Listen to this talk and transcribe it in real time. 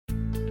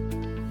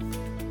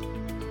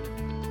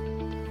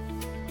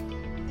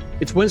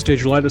It's Wednesday,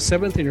 July the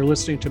 7th, and you're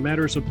listening to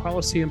Matters of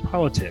Policy and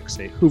Politics,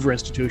 a Hoover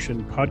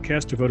Institution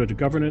podcast devoted to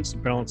governance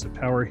and balance of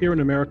power here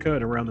in America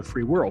and around the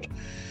free world.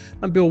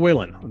 I'm Bill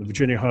Whalen. I'm the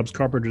Virginia Hobbs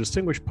Carpenter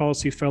Distinguished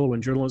Policy Fellow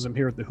in Journalism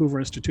here at the Hoover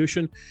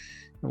Institution.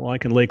 And while I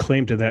can lay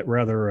claim to that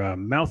rather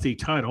mouthy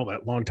title,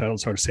 that long title,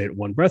 it's hard to say it in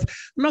one breath,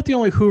 I'm not the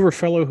only Hoover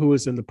Fellow who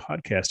is in the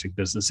podcasting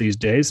business these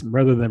days. And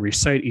rather than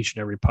recite each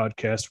and every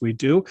podcast we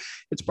do,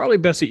 it's probably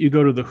best that you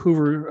go to the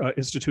Hoover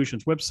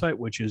Institution's website,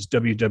 which is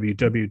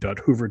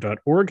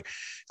www.hoover.org.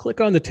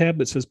 Click on the tab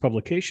that says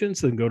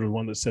Publications, then go to the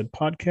one that said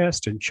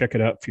Podcast and check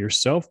it out for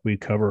yourself. We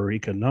cover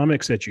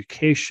economics,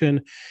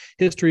 education,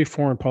 history,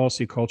 foreign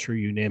policy, culture,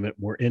 you name it,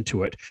 we're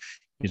into it.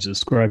 You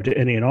subscribe to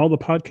any and all the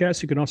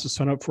podcasts. You can also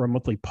sign up for a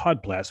monthly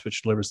pod blast,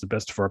 which delivers the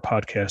best of our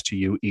podcast to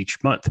you each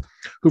month.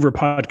 Hoover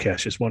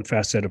Podcast is one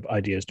facet of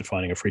ideas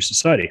defining a free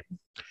society.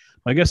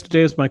 My guest today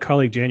is my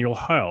colleague, Daniel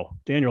Heil.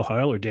 Daniel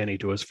Heil, or Danny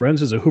to his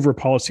friends, is a Hoover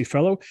Policy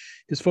Fellow.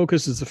 His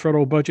focus is the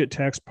federal budget,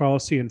 tax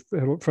policy, and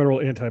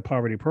federal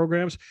anti-poverty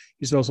programs.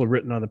 He's also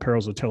written on the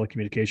perils of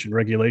telecommunication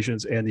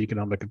regulations and the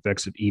economic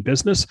effects of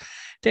e-business.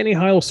 Danny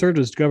Heil served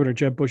as Governor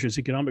Jeb Bush's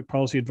economic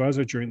policy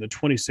advisor during the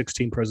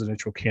 2016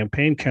 presidential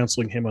campaign,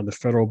 counseling him on the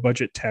federal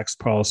budget, tax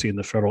policy, and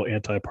the federal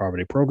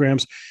anti-poverty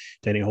programs.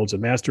 Danny holds a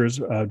master's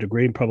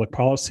degree in public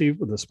policy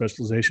with a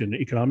specialization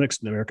in economics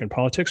and American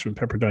politics from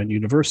Pepperdine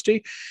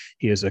University.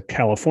 He is a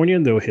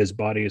Californian, though his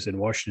body is in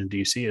Washington,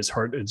 D.C. His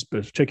heart is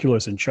particular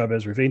in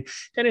Chavez Ravine.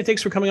 Danny,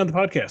 thanks for coming on the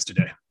podcast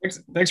today.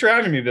 Thanks for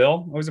having me,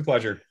 Bill. Always a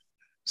pleasure.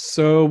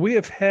 So we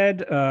have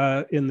had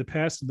in the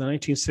past, in the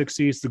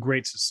 1960s, the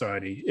Great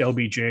Society,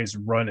 LBJ's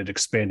run at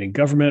expanding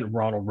government.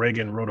 Ronald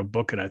Reagan wrote a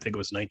book, and I think it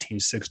was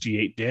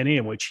 1968, Danny,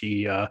 in which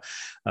he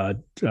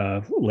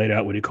laid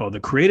out what he called the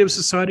Creative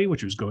Society,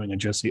 which was going in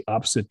just the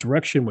opposite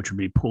direction, which would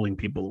be pulling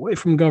people away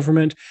from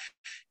government.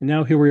 And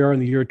now here we are in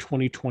the year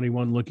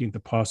 2021, looking at the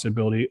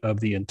possibility of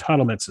the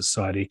Entitlement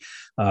Society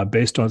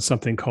based on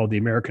something called the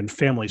American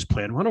Families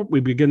Plan. Why don't we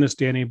begin this,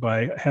 Danny,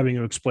 by having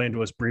you explain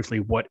to us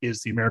briefly what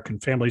is the American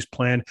Families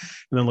Plan, and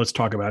then let's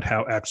talk about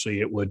how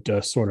actually it would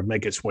sort of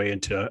make its way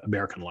into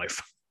American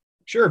life.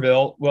 Sure,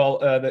 Bill. Well,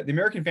 the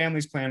American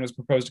Families Plan was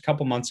proposed a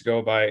couple months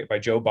ago by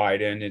Joe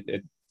Biden.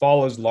 It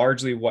follows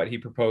largely what he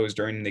proposed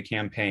during the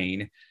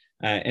campaign.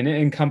 And it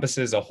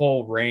encompasses a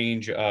whole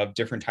range of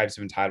different types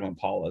of entitlement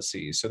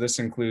policies. So this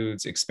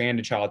includes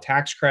expanded child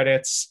tax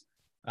credits,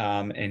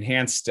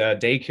 enhanced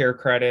daycare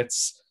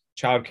credits,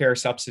 child care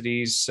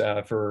subsidies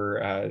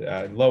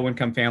for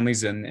low-income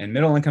families and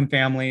middle-income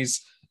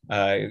families,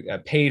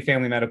 paid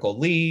family medical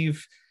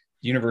leave,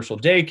 universal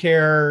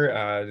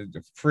daycare,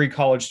 free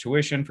college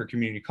tuition for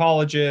community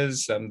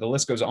colleges. The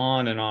list goes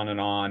on and on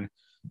and on.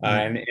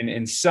 And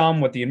in sum,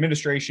 what the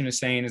administration is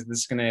saying is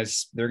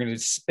they're going to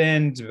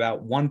spend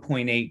about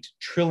 $1.8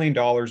 trillion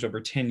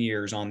over 10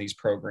 years on these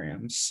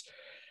programs.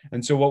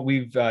 And so what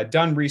we've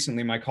done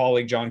recently, my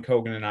colleague John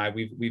Cogan and I,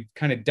 we've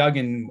kind of dug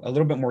in a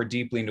little bit more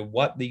deeply into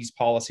what these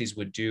policies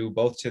would do,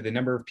 both to the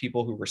number of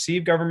people who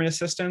receive government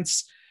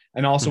assistance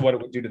and also what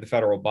it would do to the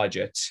federal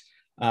budget.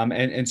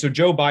 And so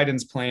Joe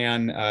Biden's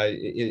plan,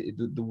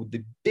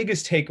 the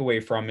biggest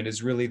takeaway from it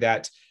is really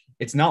that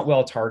it's not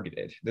well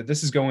targeted, that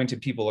this is going to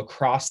people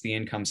across the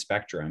income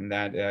spectrum,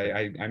 that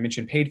I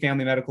mentioned paid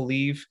family medical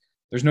leave.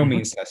 There's no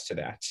means test to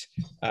that.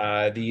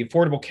 The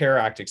Affordable Care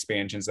Act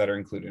expansions that are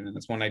included, and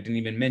that's one I didn't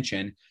even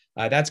mention,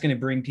 that's going to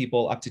bring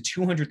people up to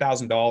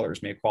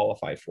 $200,000 may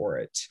qualify for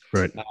it.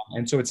 Right.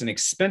 And so it's an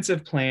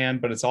expensive plan,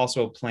 but it's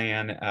also a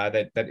plan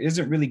that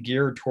isn't really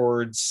geared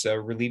towards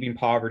relieving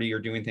poverty or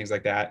doing things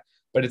like that,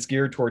 but it's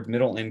geared towards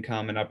middle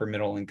income and upper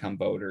middle income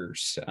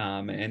voters.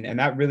 And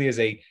that really is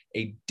a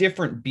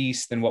different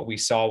beast than what we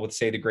saw with,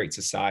 say, the Great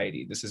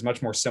Society. This is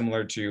much more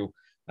similar to,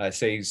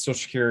 say, Social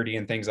Security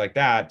and things like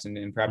that,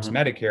 and perhaps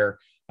Medicare,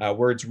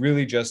 where it's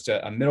really just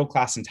a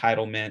middle-class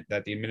entitlement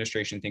that the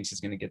administration thinks is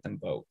going to get them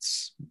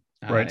votes.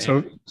 Right.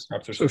 So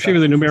a few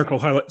of the numerical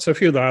highlights, so a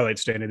few of the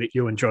highlights, Danny, that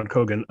you and John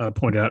Cogan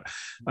point out.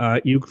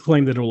 You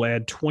claim that it will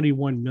add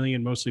 21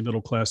 million, mostly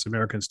middle-class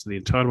Americans to the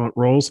entitlement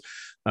rolls.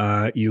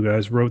 You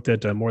guys wrote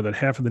that more than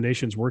half of the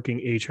nation's working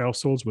age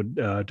households would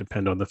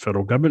depend on the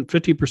federal government.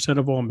 50%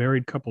 of all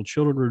married couple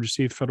children would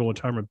receive federal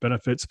entitlement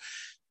benefits,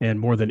 and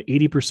more than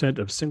 80%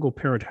 of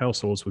single-parent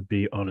households would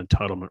be on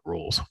entitlement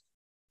rolls.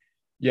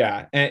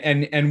 Yeah.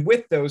 And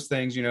with those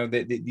things,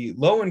 the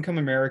low income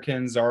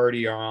Americans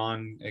already are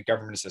on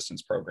government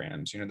assistance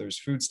programs. There's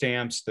food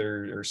stamps,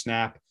 there's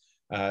SNAP,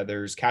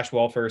 there's cash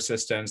welfare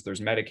assistance,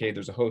 there's Medicaid,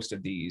 there's a host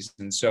of these.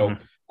 And so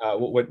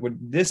what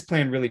this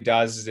plan really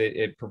does is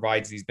it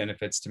provides these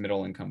benefits to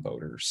middle income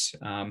voters.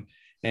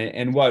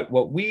 And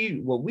what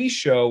we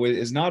show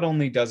is not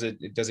only does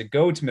it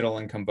go to middle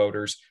income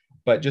voters,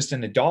 but just in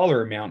the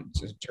dollar amount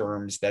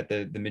terms, that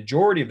the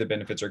majority of the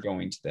benefits are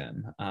going to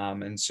them.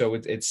 And so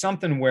it's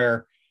something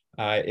where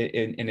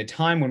in a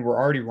time when we're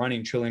already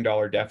running $1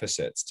 trillion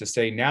deficits, to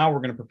say now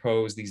we're going to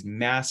propose these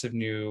massive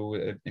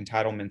new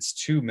entitlements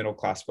to middle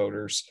class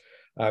voters.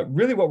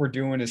 Really what we're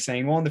doing is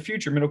saying, well, in the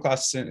future,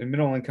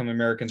 middle income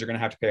Americans are going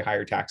to have to pay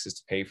higher taxes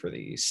to pay for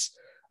these.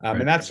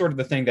 And that's sort of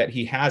the thing that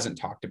he hasn't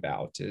talked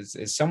about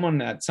is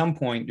someone at some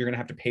point you're going to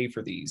have to pay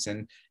for these.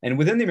 And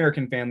within the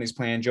American Families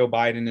Plan, Joe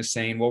Biden is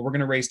saying, well, we're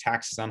going to raise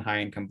taxes on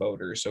high income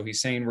voters. So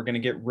he's saying we're going to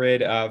get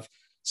rid of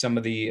some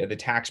of the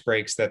tax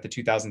breaks that the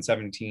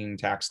 2017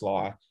 tax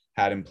law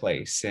had in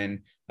place. And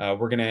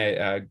we're going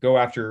to go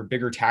after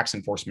bigger tax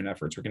enforcement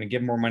efforts. We're going to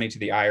give more money to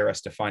the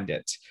IRS to fund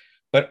it.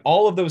 But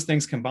all of those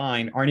things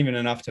combined aren't even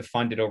enough to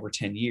fund it over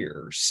 10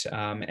 years.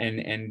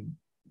 And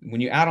when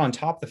you add on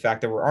top the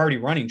fact that we're already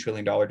running $1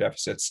 trillion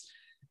deficits,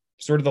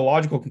 sort of the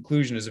logical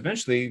conclusion is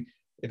eventually,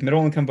 if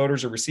middle income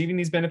voters are receiving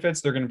these benefits,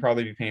 they're going to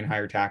probably be paying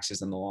higher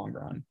taxes in the long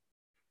run.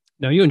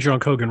 Now, you and John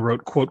Cogan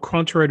wrote, quote,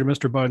 contrary to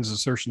Mr. Biden's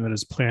assertion that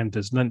his plan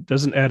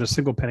doesn't add a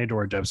single penny to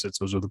our deficits,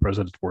 those are the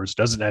president's words,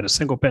 doesn't add a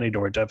single penny to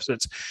our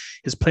deficits,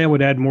 his plan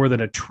would add more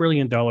than $1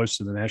 trillion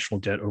to the national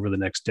debt over the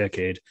next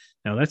decade.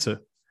 Now, that's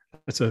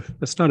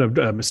not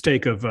a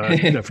mistake of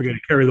forgetting to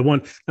carry the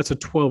one. That's a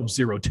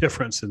 12-0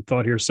 difference in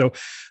thought here. So,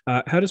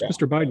 how does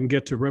Mr. Biden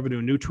get to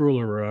revenue neutral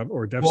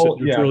or deficit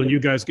neutral, and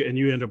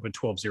you end up with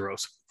 12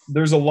 zeros?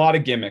 There's a lot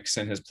of gimmicks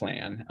in his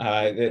plan.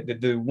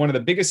 One of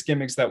the biggest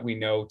gimmicks that we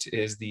note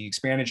is the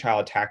expanded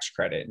child tax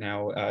credit.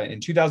 Now, in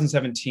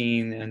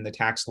 2017, and the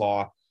tax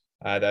law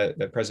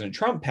that President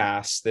Trump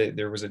passed,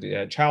 there was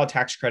a child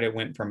tax credit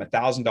went from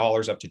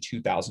 $1,000 up to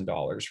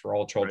 $2,000 for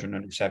all children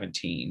under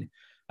 17.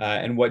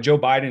 And what Joe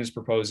Biden is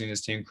proposing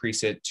is to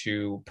increase it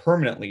to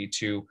permanently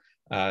to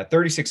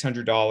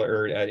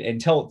 $3,600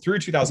 until through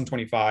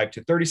 2025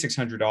 to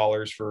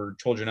 $3,600 for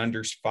children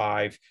under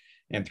 5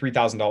 and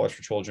 $3,000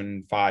 for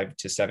children 5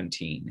 to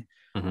 17.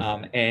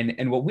 Mm-hmm.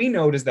 And what we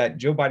note is that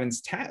Joe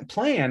Biden's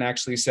plan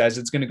actually says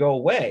it's going to go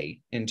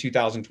away in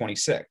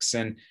 2026.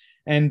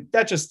 And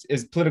that just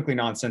is politically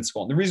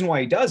nonsensical. And the reason why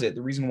he does it,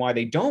 the reason why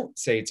they don't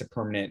say it's a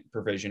permanent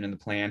provision in the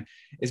plan,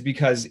 is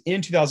because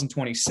in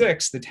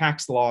 2026, the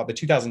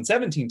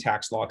 2017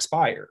 tax law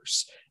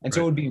expires. And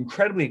so it would be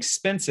incredibly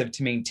expensive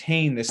to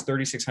maintain this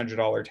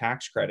 $3,600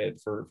 tax credit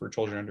for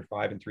children under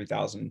 5 and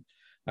 $3,000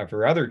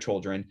 for other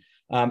children.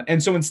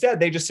 And so instead,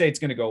 they just say it's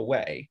going to go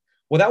away.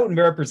 Well, that would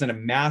represent a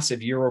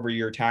massive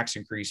year-over-year tax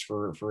increase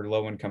for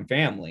low-income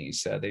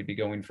families. They'd be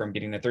going from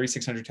getting a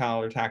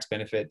 $3,600 tax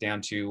benefit down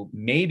to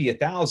maybe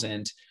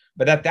 $1,000,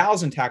 but that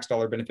 $1,000 tax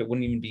dollar benefit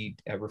wouldn't even be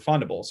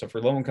refundable. So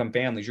for low-income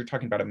families, you're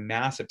talking about a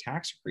massive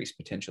tax increase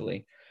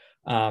potentially.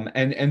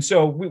 And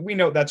so we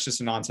know that's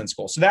just a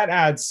nonsensical. So that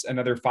adds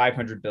another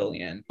 $500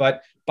 billion.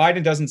 But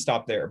Biden doesn't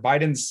stop there.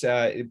 Biden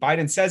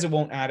says it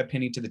won't add a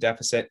penny to the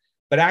deficit.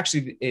 But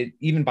actually,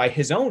 even by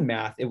his own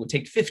math, it would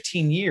take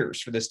 15 years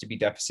for this to be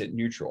deficit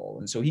neutral.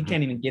 And so he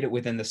can't even get it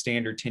within the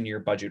standard 10-year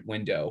budget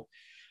window.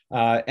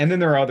 And then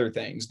there are other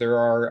things. There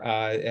are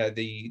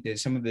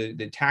some of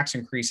the tax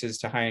increases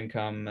to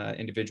high-income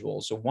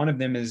individuals. So one of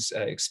them is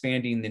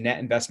expanding the net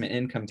investment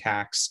income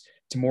tax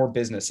to more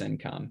business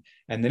income.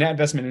 And the net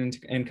investment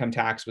income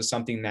tax was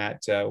something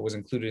that was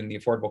included in the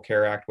Affordable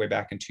Care Act way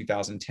back in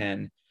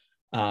 2010.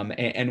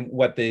 And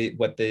what the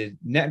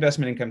net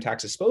investment income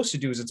tax is supposed to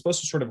do is it's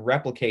supposed to sort of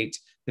replicate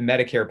the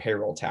Medicare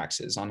payroll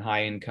taxes on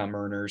high income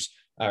earners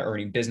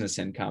earning business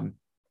income.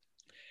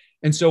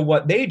 And so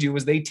what they do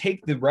is they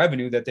take the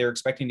revenue that they're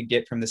expecting to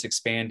get from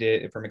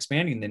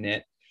expanding the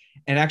NIT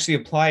and actually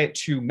apply it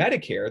to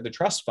Medicare, the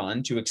trust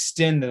fund, to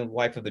extend the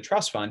life of the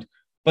trust fund.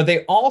 But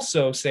they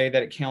also say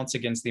that it counts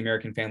against the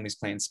American Families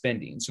Plan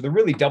spending. So they're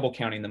really double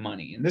counting the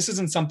money. And this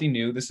isn't something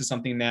new. This is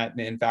something that,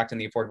 in fact, in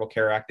the Affordable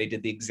Care Act, they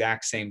did the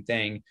exact same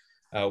thing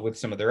with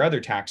some of their other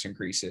tax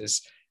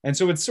increases. And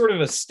so it's sort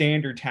of a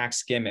standard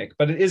tax gimmick,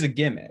 but it is a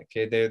gimmick.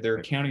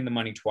 They're counting the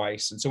money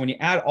twice. And so when you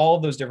add all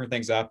of those different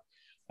things up,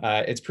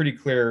 it's pretty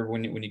clear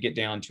when you get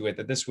down to it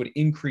that this would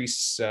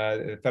increase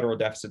federal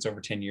deficits over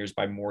 10 years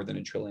by more than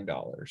 $1 trillion.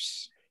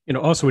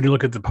 Also, when you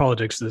look at the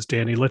politics of this,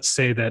 Danny, let's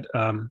say that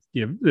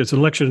there's an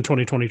election in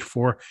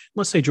 2024.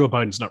 Let's say Joe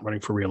Biden's not running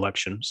for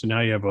re-election. So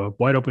now you have a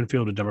wide open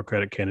field of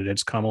Democratic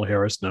candidates, Kamala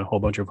Harris and a whole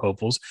bunch of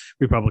hopefuls,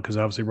 Republicans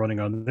obviously running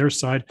on their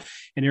side.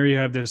 And here you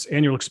have this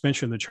annual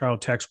expansion of the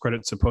child tax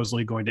credit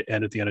supposedly going to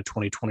end at the end of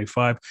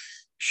 2025.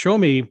 Show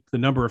me the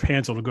number of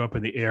hands that will go up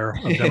in the air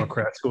of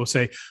Democrats who will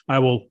say, I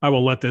will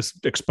let this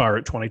expire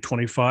at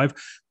 2025.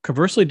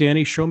 Conversely,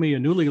 Danny, show me a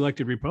newly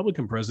elected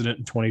Republican president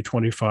in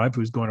 2025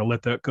 who's going to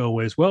let that go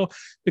away as well,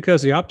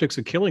 because the optics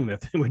of killing that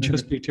thing would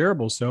just be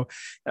terrible. So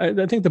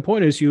I think the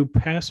point is you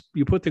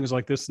put things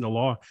like this in the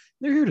law,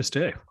 they're here to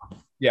stay.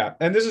 Yeah,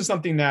 and this is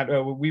something that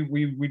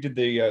we did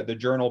the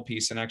journal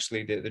piece, and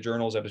actually the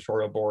journal's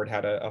editorial board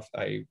had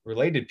a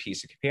related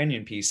piece, a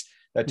companion piece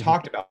that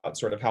talked about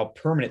sort of how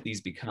permanent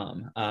these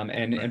become,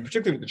 and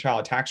particularly with the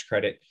child tax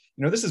credit.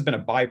 This has been a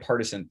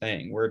bipartisan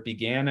thing where it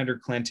began under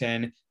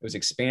Clinton, it was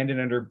expanded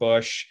under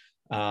Bush,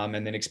 and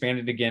then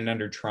expanded again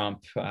under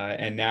Trump,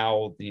 and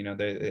now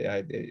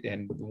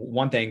and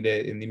one thing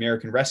in the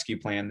American Rescue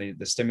Plan,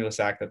 the stimulus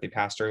act that they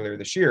passed earlier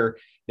this year,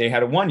 they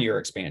had a 1-year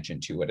expansion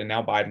to it, and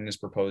now Biden is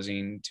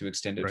proposing to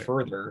extend it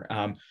further.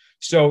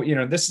 So,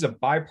 this is a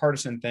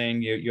bipartisan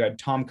thing. You had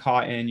Tom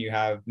Cotton, you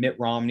have Mitt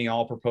Romney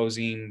all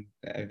proposing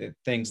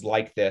things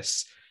like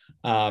this.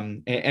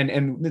 And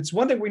it's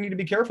one thing we need to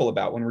be careful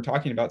about when we're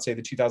talking about, say,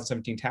 the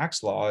 2017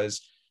 tax law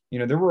is,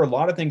 there were a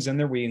lot of things in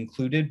there we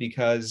included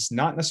because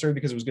not necessarily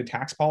because it was good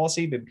tax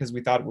policy, but because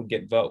we thought it would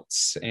get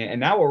votes. And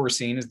now what we're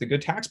seeing is the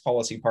good tax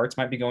policy parts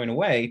might be going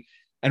away,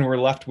 and we're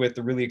left with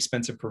the really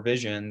expensive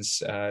provisions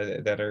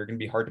that are going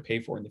to be hard to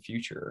pay for in the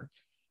future.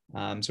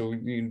 So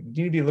we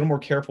need to be a little more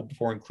careful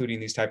before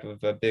including these type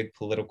of big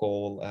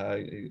political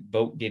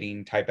vote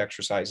getting type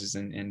exercises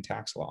in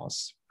tax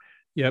laws.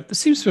 Yeah, it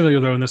seems familiar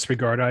though in this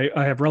regard.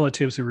 I have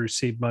relatives who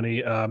received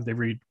money.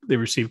 They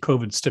received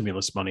COVID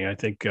stimulus money. I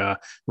think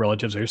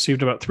relatives they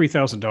received about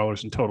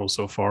 $3,000 in total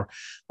so far.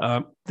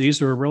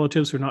 These are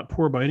relatives who are not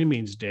poor by any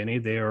means, Danny.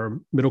 They are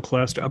middle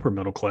class to upper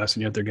middle class,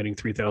 and yet they're getting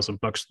 $3,000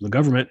 from the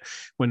government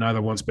when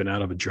neither one's been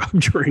out of a job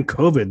during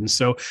COVID. And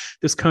so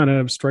this kind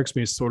of strikes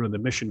me as sort of the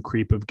mission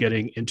creep of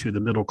getting into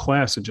the middle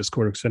class and just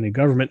sort of extending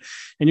government.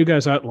 And you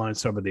guys outlined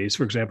some of these.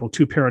 For example,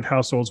 two-parent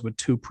households with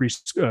two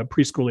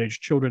preschool-age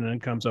children and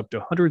incomes up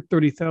to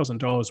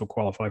 $130,000 will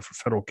qualify for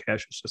federal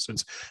cash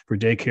assistance for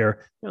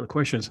daycare. Now the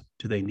question is,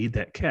 do they need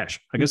that cash?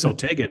 I guess I'll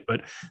take it,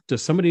 but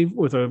does somebody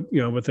with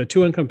a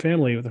two-income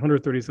family with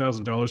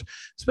 $130,000,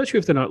 especially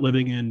if they're not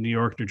living in New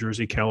York, New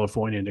Jersey,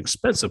 California, an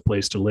expensive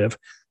place to live,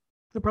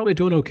 they're probably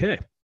doing okay.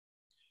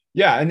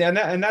 Yeah,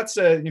 and that's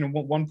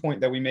one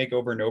point that we make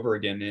over and over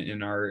again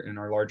in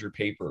our larger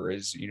paper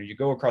is you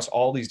go across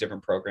all these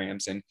different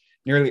programs and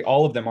nearly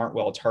all of them aren't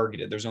well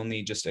targeted. There's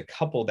only just a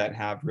couple that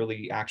have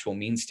really actual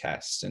means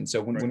tests. And so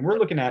when we're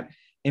looking at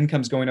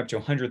incomes going up to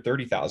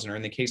 130,000, or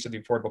in the case of the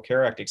Affordable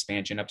Care Act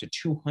expansion, up to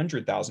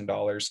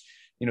 $200,000,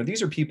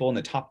 these are people in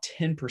the top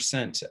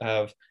 10%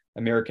 of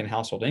American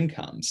household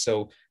incomes.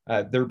 So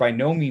they're by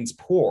no means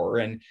poor.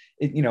 And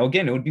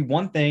again, it would be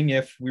one thing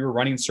if we were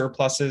running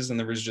surpluses and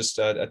there was just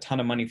a ton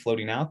of money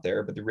floating out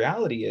there. But the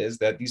reality is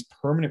that these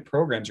permanent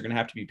programs are going to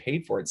have to be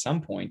paid for at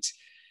some point.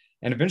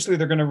 And eventually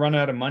they're going to run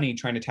out of money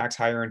trying to tax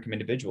higher income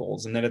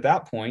individuals. And then at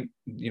that point,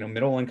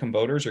 middle income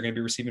voters are going to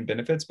be receiving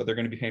benefits, but they're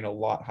going to be paying a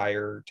lot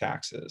higher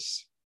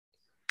taxes.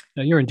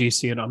 Now you're in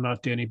DC and I'm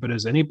not, Danny, but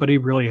is anybody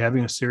really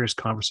having a serious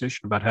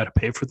conversation about how to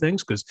pay for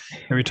things? Because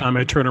every time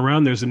I turn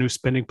around, there's a new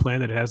spending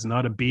plan that has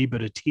not a B,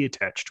 but a T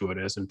attached to it,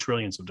 as in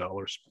trillions of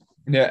dollars.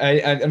 Yeah,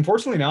 I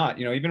unfortunately not.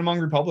 Even among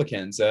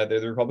Republicans,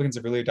 the Republicans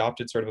have really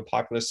adopted sort of a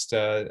populist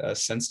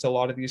sense to a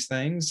lot of these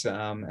things,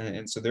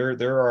 and so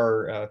there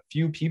are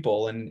few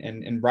people,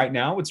 and right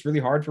now it's really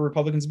hard for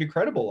Republicans to be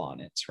credible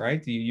on it.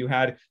 Right? You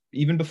had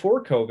even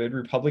before COVID,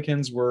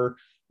 Republicans were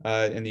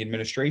in the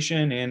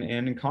administration and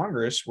in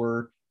Congress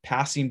were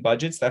passing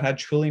budgets that had $1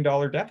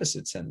 trillion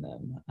deficits in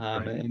them,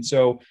 right. And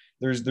so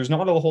there's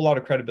not a whole lot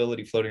of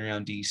credibility floating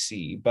around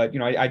DC. But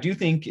I do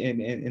think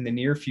in the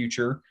near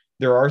future,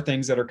 there are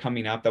things that are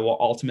coming up that will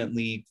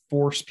ultimately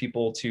force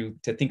people to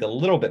think a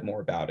little bit more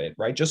about it,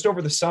 right? Just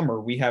over the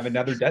summer, we have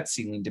another debt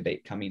ceiling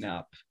debate coming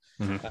up.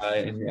 Mm-hmm.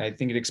 And I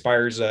think it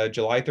expires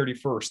July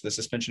 31st, the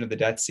suspension of the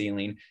debt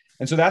ceiling.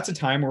 And so that's a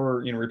time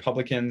where,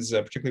 Republicans,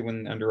 particularly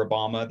when under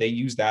Obama, they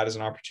use that as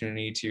an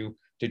opportunity to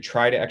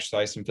try to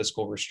exercise some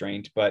fiscal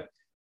restraint. But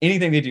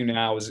anything they do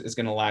now is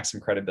going to lack some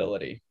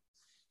credibility.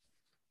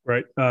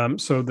 Right.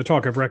 So the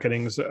talk of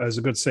reckoning is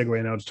a good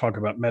segue now to talk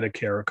about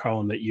Medicare, a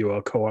column that you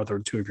co-authored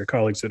with two of your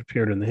colleagues that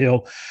appeared in The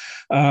Hill.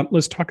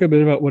 Let's talk a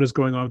bit about what is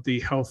going on with the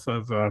health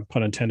of,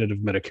 pun intended, of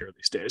Medicare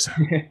these days.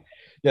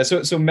 Yeah.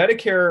 So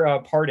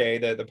Medicare Part A,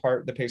 the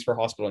part that pays for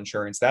hospital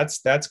insurance,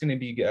 that's going to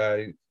be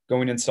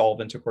going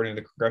insolvent according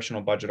to the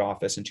Congressional Budget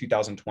Office in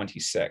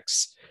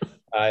 2026.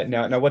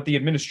 Now, what the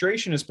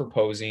administration is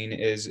proposing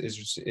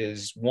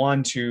is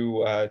one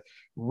to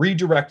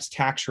redirect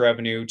tax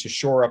revenue to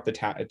shore up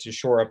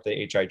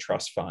the HI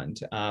Trust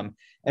Fund,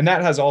 and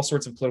that has all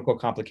sorts of political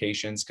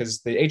complications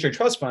because the HI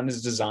Trust Fund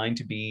is designed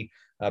to be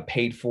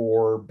paid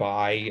for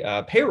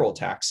by payroll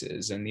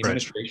taxes, and the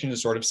administration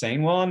is sort of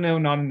saying, well, no,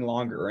 not any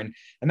longer, and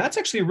that's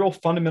actually a real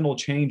fundamental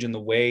change in the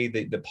way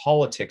the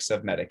politics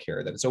of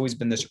Medicare, that it's always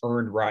been this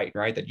earned right,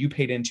 that you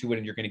paid into it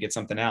and you're going to get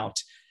something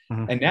out.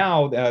 Mm-hmm. And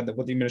now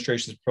what the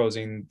administration is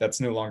proposing, that's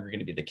no longer going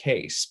to be the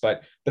case.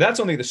 But that's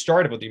only the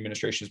start of what the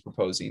administration is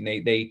proposing.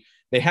 They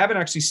haven't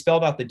actually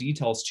spelled out the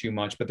details too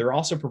much, but they're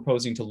also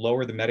proposing to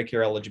lower the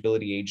Medicare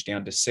eligibility age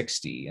down to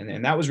 60.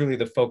 And that was really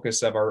the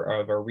focus of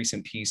our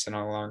recent piece in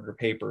our longer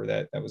paper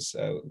that was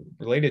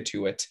related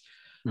to it.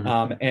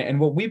 Mm-hmm. And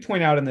what we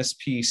point out in this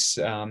piece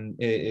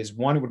is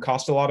one, it would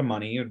cost a lot of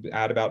money. It would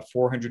add about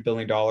 $400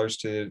 billion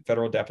to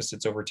federal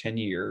deficits over 10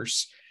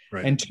 years.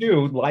 Right. And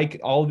two,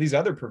 like all of these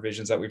other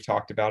provisions that we've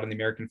talked about in the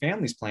American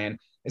Families Plan,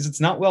 is it's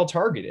not well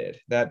targeted,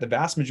 that the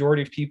vast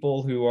majority of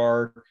people who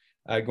are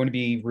going to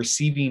be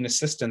receiving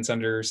assistance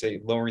under, say,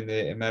 lowering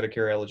the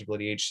Medicare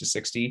eligibility age to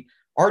 60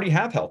 already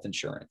have health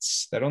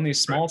insurance, that only a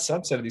small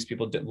subset of these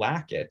people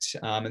lack it.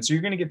 And so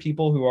you're going to get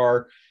people who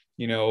are,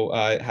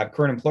 have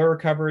current employer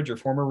coverage or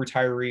former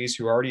retirees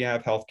who already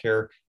have health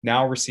care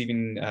now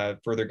receiving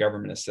further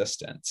government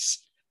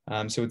assistance.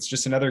 So it's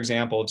just another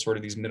example of sort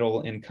of these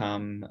middle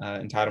income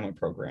entitlement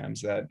programs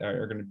that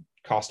are going to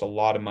cost a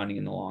lot of money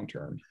in the long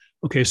term.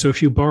 Okay, so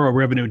if you borrow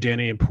revenue,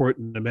 Danny, and put it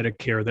into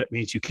Medicare, that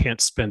means you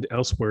can't spend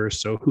elsewhere.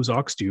 So whose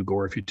ox do you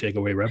gore if you take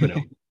away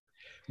revenue?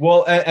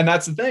 Well, and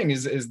that's the thing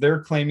is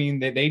they're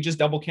claiming that they just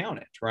double count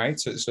it, right?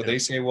 So Yeah. they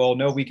say, well,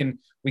 no, we can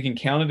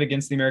count it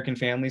against the American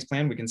Families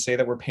Plan. We can say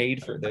that we're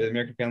paid for the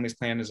American Families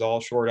Plan is all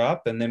shored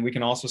up, and then we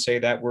can also say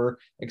that we're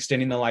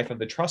extending the life of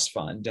the trust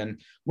fund. And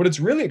what it's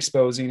really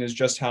exposing is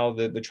just how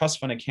the trust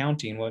fund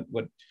accounting,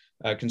 what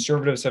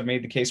conservatives have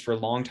made the case for a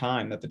long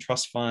time that the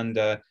trust fund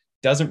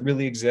doesn't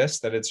really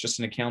exist, that it's just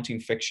an accounting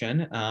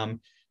fiction.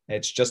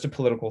 It's just a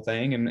political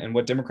thing, and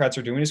what Democrats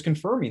are doing is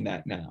confirming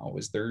that now.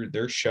 Is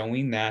they're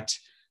showing that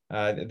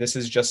this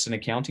is just an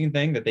accounting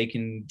thing that they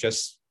can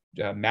just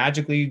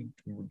magically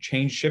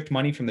shift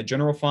money from the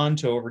general fund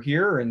to over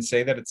here and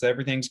say that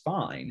everything's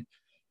fine.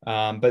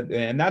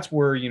 And that's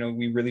where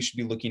we really should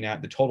be looking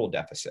at the total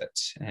deficit,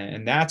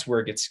 and that's where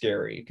it gets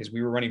scary because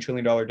we were running $1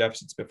 trillion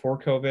deficits before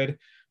COVID.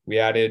 We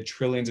added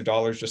trillions of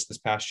dollars just this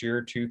past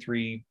year, $2,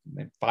 $3,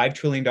 $5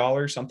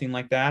 trillion, something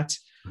like that.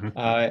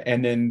 Mhm.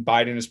 And then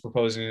Biden is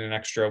proposing an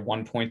extra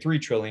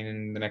 1.3 trillion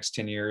in the next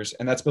 10 years.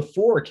 And that's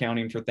before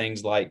accounting for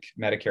things like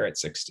Medicare at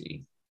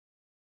 60.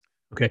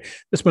 Okay,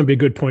 this might be a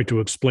good point to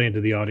explain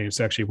to the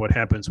audience actually what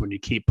happens when you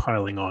keep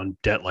piling on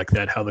debt like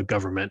that, how the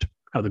government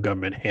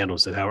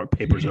handles it, how it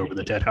papers over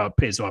the debt, how it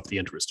pays off the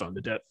interest on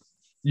the debt.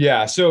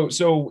 Yeah, so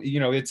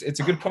it's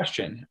a good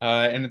question,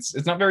 and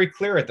it's not very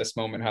clear at this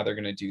moment how they're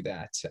going to do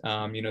that.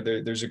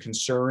 There's a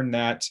concern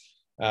that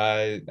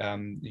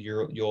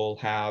you'll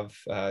have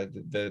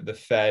the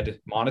Fed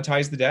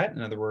monetize the debt,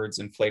 in other words,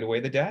 inflate away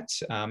the debt,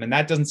 and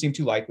that doesn't seem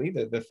too likely.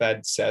 The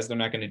Fed says they're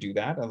not going to do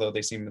that, although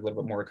they seem a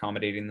little bit more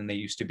accommodating than they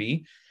used to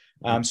be.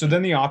 So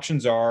then the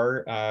options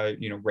are,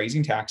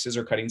 raising taxes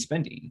or cutting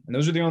spending, and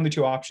those are the only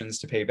two options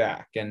to pay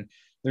back. And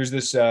there's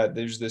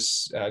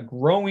this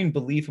growing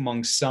belief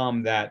among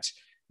some that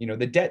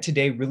the debt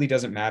today really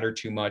doesn't matter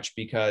too much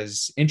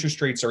because interest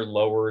rates are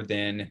lower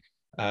than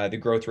the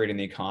growth rate in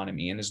the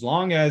economy, and as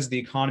long as the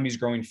economy is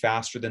growing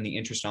faster than the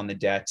interest on the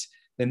debt,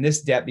 then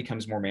this debt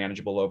becomes more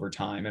manageable over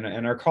time.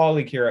 And our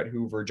colleague here at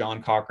Hoover,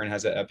 John Cochran,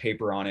 has a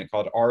paper on it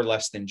called R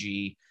less than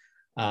G.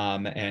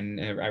 And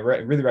I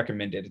really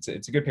recommend it.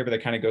 It's a good paper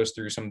that kind of goes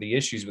through some of the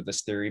issues with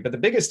this theory. But the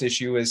biggest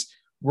issue is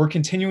we're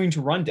continuing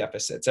to run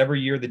deficits. Every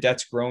year, the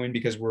debt's growing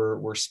because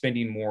we're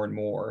spending more and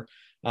more.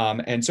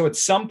 And so at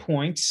some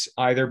point,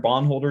 either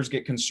bondholders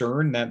get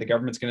concerned that the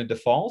government's going to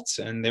default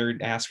and they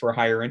ask for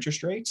higher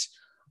interest rates,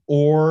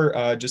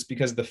 or just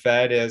because the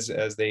Fed,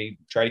 as they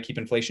try to keep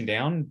inflation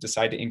down,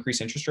 decide to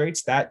increase interest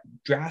rates, that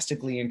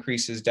drastically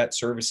increases debt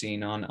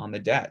servicing on the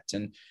debt.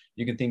 And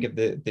you can think of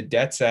the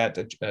debt's at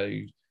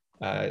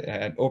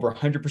over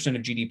 100%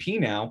 of GDP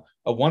now.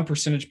 A 1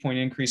 percentage point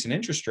increase in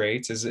interest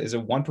rates is a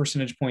 1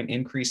 percentage point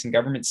increase in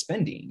government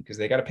spending because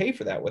they got to pay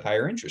for that with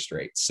higher interest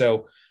rates.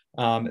 So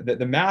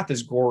the math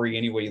is gory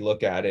any way you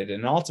look at it.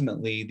 And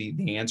ultimately,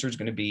 the answer is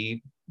going to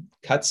be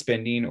cut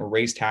spending or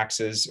raise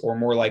taxes, or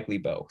more likely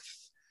both.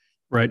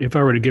 Right. If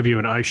I were to give you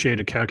an eye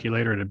shaded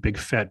calculator and a big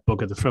fat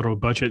book of the federal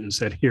budget and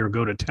said, here,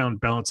 go to town,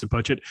 balance the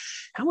budget,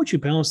 how would you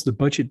balance the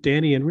budget,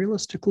 Danny? And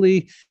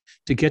realistically,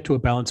 to get to a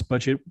balanced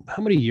budget,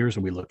 how many years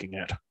are we looking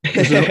at?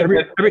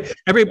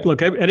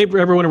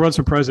 Everyone who runs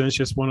for president, it's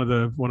just one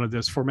of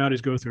this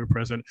formalities go through a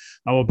president.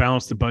 I will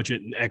balance the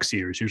budget in X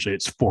years. Usually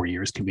it's 4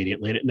 years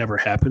conveniently, and it never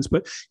happens.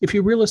 But if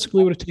you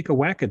realistically were to take a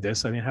whack at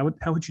this, I mean,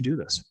 how would you do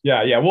this?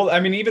 Yeah. Well, I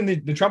mean, even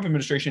the Trump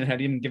administration had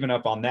even given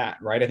up on that,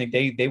 right? I think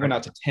they went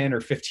out to 10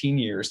 or 15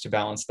 years to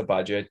balance the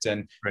budget.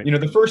 And, right.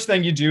 The first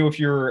thing you do if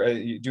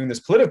you're doing this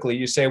politically,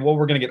 you say, well,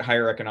 we're going to get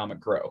higher economic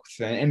growth,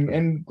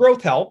 and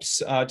growth helps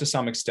to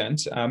some extent.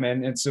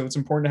 And so it's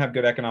important to have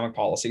good economic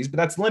policies, but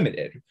that's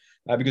limited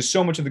because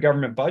so much of the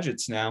government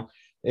budgets now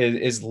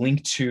is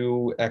linked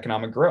to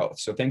economic growth.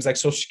 So things like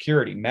Social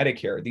Security,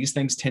 Medicare, these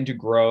things tend to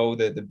grow,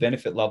 the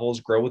benefit levels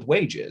grow with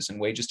wages, and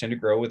wages tend to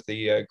grow with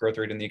the growth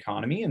rate in the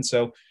economy. And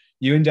so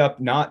you end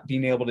up not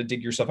being able to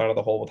dig yourself out of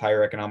the hole with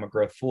higher economic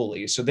growth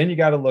fully. So then you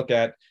got to look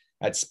at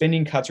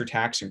spending cuts or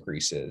tax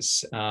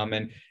increases.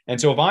 And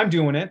so if I'm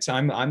doing it,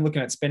 I'm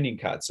looking at spending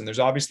cuts. And there's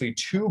obviously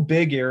two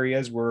big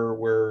areas where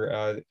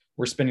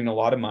we're spending a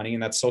lot of money,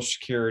 and that's Social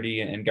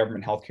Security and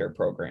government healthcare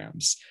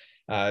programs,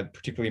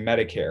 particularly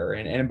Medicare.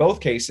 And in both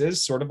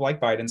cases, sort of like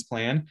Biden's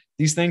plan,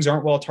 these things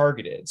aren't well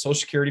targeted. Social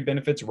Security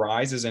benefits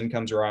rise as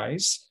incomes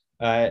rise,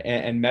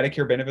 and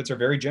Medicare benefits are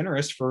very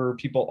generous for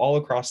people all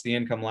across the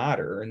income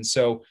ladder. And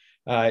so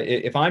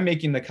if I'm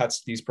making the cuts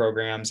to these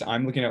programs,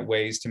 I'm looking at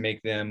ways to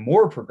make them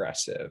more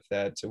progressive,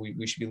 that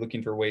we should be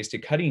looking for ways to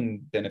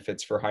cutting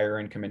benefits for higher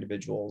income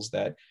individuals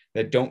that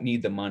don't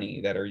need the money,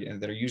 that are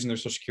using their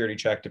Social Security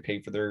check to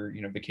pay for their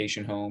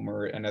vacation home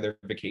or another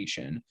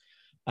vacation.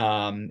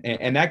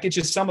 And that gets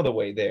you some of the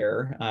way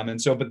there.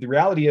 But the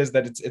reality is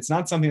that it's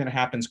not something that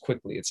happens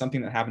quickly. It's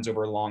something that happens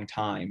over a long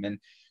time. And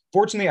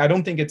fortunately, I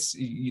don't think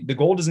the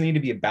goal doesn't need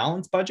to be a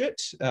balanced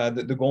budget.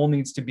 The goal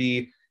needs to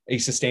be a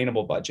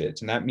sustainable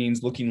budget. And that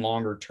means looking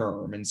longer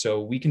term. And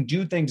so we can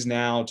do things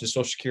now to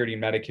Social Security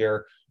and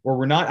Medicare where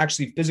we're not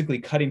actually physically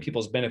cutting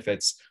people's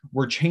benefits.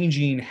 We're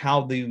changing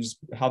how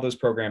those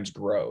programs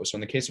grow. So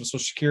in the case of Social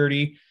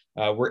Security,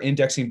 we're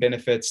indexing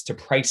benefits to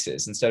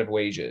prices instead of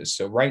wages.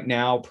 So right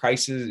now,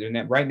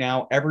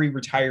 every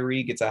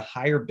retiree gets a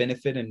higher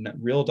benefit in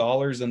real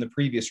dollars than the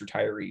previous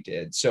retiree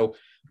did. So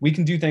we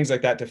can do things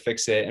like that to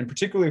fix it. And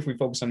particularly if we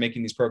focus on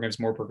making these programs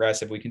more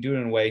progressive, we can do it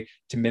in a way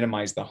to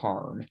minimize the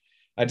harm.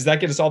 Does that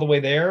get us all the way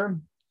there?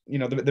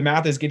 The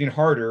math is getting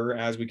harder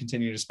as we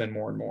continue to spend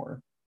more and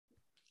more.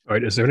 All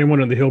right. Is there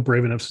anyone on the Hill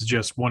brave enough to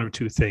suggest one of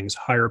two things: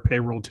 higher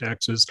payroll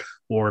taxes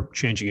or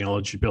changing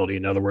eligibility?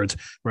 In other words,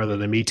 rather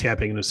than me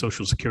tapping into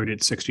Social Security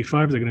at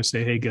 65, they're going to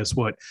say, hey, guess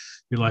what?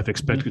 Your life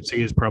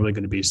expectancy is probably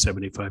going to be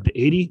 75 to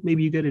 80.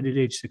 Maybe you get it at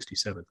age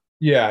 67.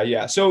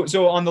 Yeah.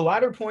 So on the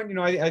latter point,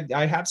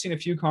 I have seen a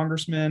few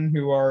congressmen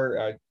who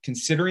are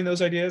considering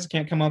those ideas.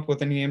 Can't come up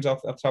with any names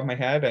off the top of my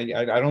head.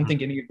 I don't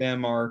think any of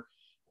them are.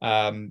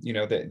 I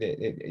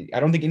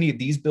don't think any of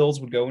these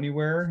bills would go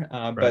anywhere.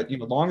 Right.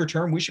 But longer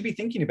term, we should be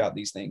thinking about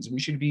these things. We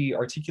should be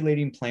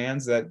articulating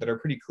plans that are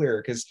pretty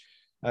clear. Because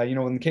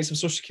in the case of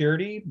Social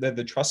Security,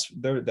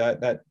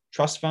 that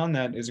trust fund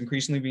that is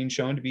increasingly being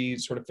shown to be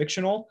sort of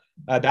fictional,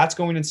 that's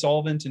going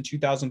insolvent in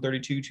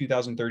 2032,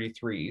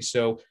 2033.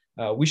 So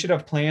we should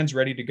have plans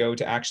ready to go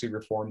to actually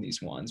reform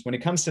these ones. When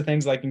it comes to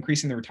things like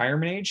increasing the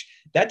retirement age,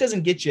 that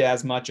doesn't get you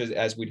as much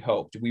as we'd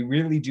hoped. We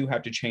really do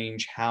have to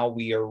change how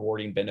we are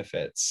awarding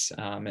benefits.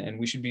 And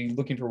we should be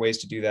looking for ways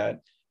to do that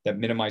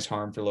minimize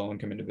harm for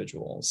low-income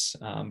individuals.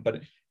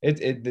 But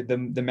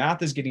the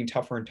math is getting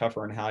tougher and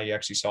tougher on how you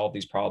actually solve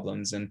these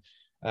problems. And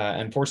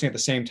unfortunately, at the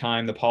same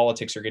time, the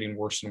politics are getting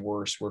worse and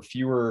worse, where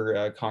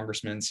fewer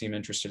congressmen seem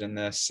interested in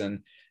this. And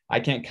I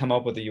can't come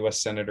up with a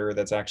U.S. senator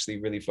that's actually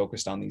really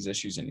focused on these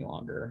issues any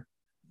longer.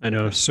 I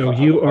know. So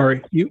you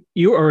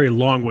are a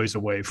long ways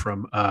away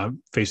from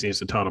facing these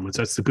entitlements.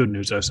 That's the good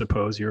news, I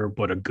suppose. You're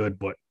a good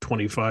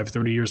 25,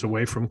 30 years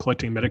away from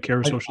collecting Medicare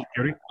and Social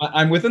Security?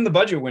 I'm within the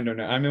budget window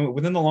now. I'm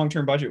within the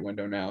long-term budget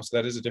window now. So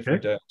that is a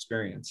different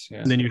experience. Yeah.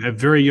 And then you have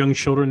very young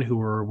children who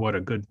are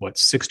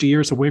 60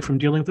 years away from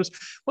dealing with this.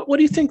 What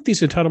do you think these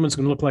entitlements are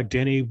going to look like,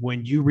 Danny,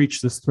 when you reach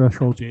this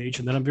threshold age?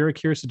 And then I'm very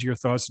curious to your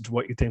thoughts as to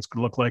what you think it's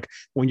going to look like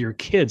when your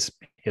kids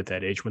hit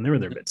that age, when they're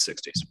in their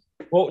mid-60s.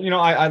 Well,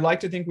 I'd like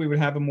to think we would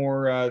have a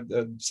more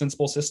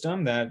sensible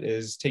system that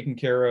is taking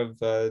care of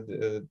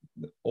the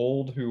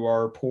old who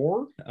are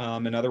poor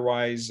and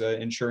otherwise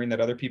ensuring that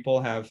other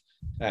people have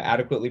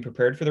adequately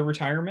prepared for their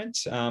retirement.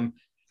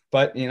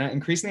 But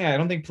increasingly, I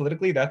don't think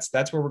politically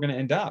that's where we're going to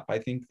end up. I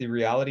think the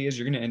reality is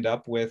you're going to end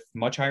up with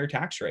much higher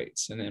tax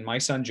rates. And my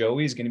son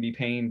Joey is going to be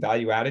paying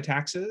value-added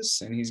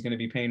taxes, and he's going to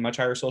be paying much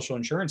higher social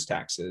insurance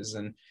taxes.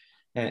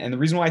 And the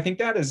reason why I think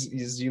that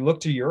is you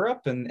look to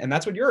Europe, and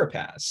that's what Europe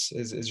has.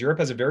 Is Europe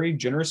has a very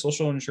generous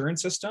social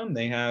insurance system.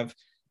 They have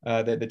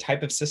the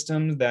type of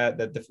system that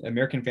the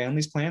American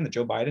Families Plan that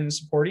Joe Biden is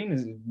supporting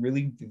is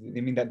really,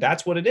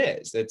 that's what it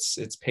is.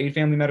 It's paid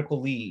family medical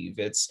leave.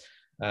 It's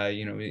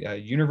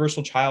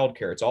universal child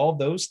care. It's all of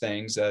those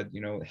things.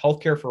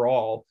 Healthcare for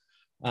all.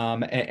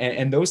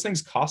 And those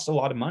things cost a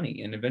lot of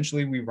money. And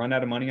eventually we run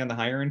out of money on the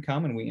higher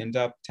income, and we end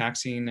up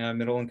taxing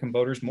middle income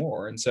voters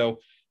more. And so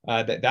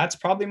that's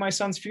probably my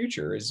son's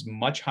future, is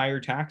much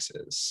higher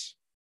taxes.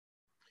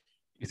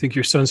 You think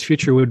your son's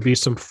future would be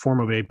some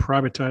form of a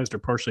privatized or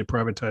partially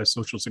privatized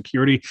Social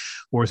Security,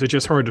 or is it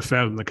just hard to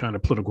fathom the kind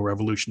of political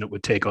revolution it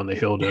would take on the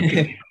Hill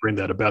to bring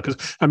that about?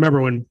 Because I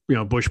remember when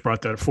Bush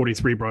brought it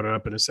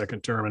up in his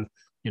second term,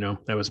 and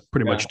that was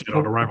pretty much dead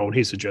on arrival when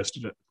he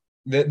suggested it.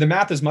 The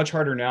math is much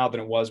harder now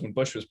than it was when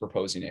Bush was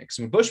proposing it. Because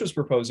when Bush was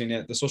proposing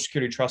it, the Social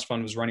Security Trust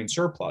Fund was running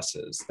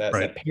surpluses.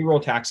 That payroll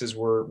taxes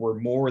were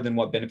more than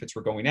what benefits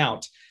were going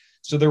out.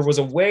 So there was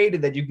a way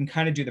that you can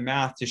kind of do the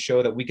math to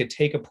show that we could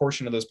take a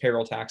portion of those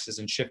payroll taxes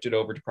and shift it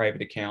over to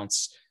private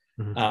accounts.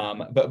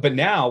 Mm-hmm. But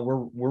now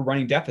we're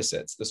running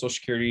deficits. The Social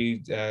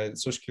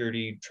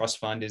Security Trust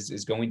Fund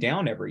is going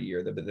down every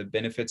year. The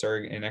benefits are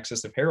in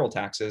excess of payroll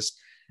taxes,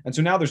 and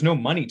so now there's no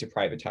money to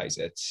privatize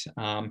it.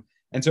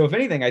 And so, if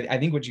anything, I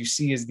think what you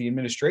see is the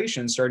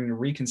administration starting to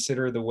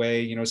reconsider the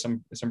way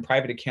some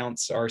private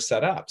accounts are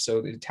set up.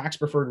 So the tax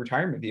preferred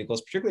retirement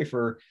vehicles, particularly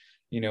for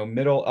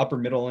upper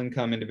middle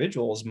income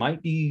individuals,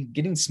 might be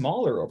getting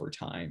smaller over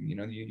time.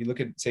 You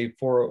look at, say,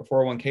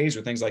 401ks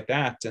or things like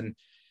that, and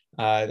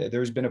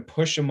there's been a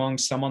push among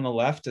some on the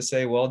left to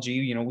say, well,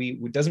 gee,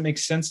 it doesn't make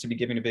sense to be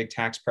giving a big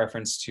tax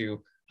preference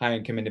to high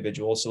income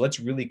individuals, so let's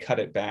really cut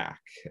it back.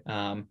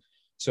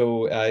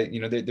 So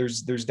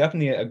there's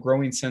definitely a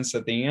growing sense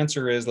that the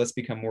answer is let's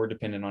become more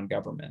dependent on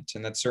government,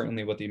 and that's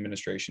certainly what the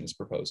administration is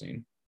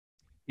proposing.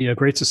 Yeah,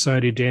 Great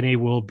Society, Danny,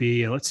 will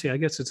be, let's see, I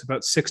guess it's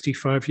about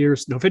 55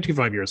 years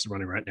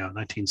running right now,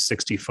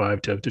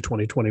 1965 to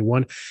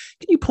 2021. Can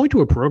you point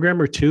to a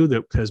program or two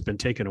that has been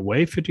taken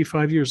away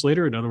 55 years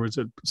later? In other words,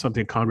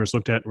 something Congress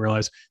looked at and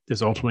realized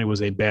this ultimately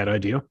was a bad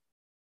idea?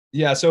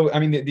 Yeah, so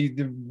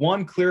the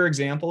one clear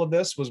example of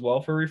this was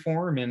welfare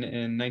reform in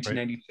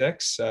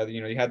 1996. Right.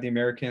 You had the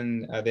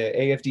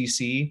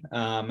AFDC,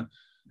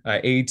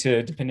 aid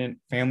to dependent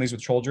families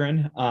with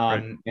children,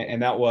 Right.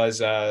 and that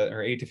was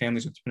or aid to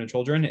families with dependent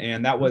children,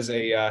 and that was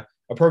a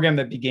program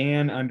that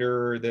began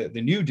under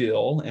the New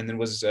Deal and then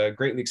was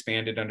greatly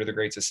expanded under the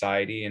Great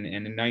Society. And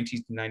in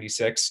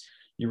 1996,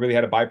 you really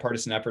had a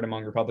bipartisan effort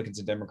among Republicans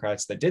and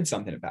Democrats that did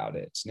something about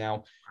it.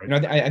 Now,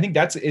 Right. I think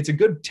it's a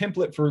good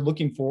template for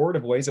looking forward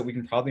of ways that we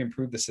can probably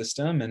improve the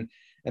system.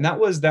 And that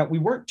was that we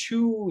weren't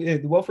too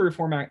the welfare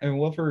reform act and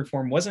welfare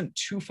reform wasn't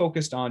too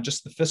focused on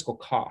just the fiscal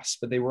costs,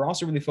 but they were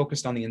also really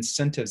focused on the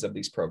incentives of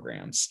these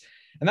programs.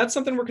 And that's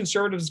something where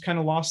conservatives kind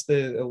of lost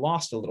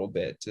a little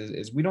bit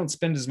is we don't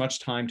spend as much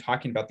time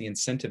talking about the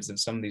incentives of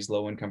some of these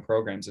low income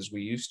programs as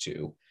we used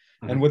to.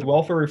 And Mhm. with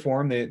welfare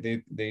reform,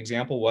 the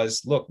example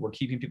was, look, we're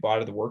keeping people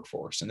out of the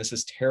workforce, and this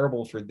is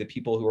terrible for the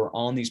people who are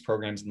on these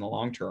programs in the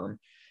long term.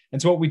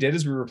 And so what we did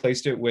is we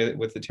replaced it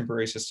with the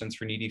temporary assistance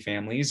for needy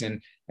families,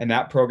 and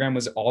that program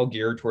was all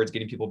geared towards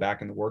getting people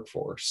back in the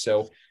workforce.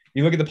 So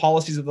you look at the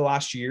policies of the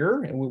last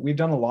year, and we've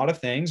done a lot of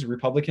things,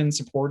 Republican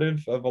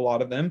supportive of a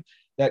lot of them,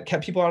 that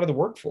kept people out of the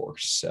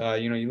workforce.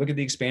 You look at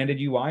the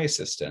expanded UI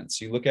assistance,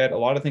 you look at a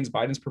lot of things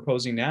Biden's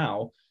proposing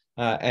now.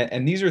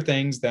 And these are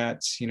things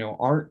that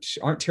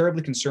aren't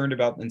terribly concerned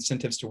about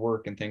incentives to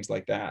work and things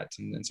like that,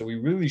 and so we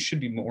really should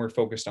be more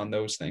focused on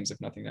those things,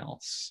 if nothing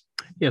else.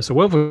 Yeah, so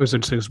welfare is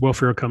interesting.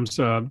 Welfare comes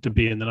to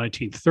be in the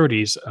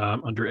 1930s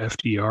under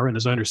FDR, and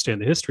as I understand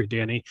the history,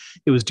 Danny,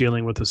 it was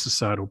dealing with a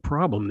societal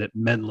problem that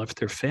men left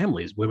their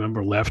families. Women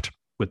were left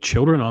with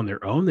children on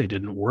their own. They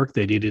didn't work.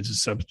 They needed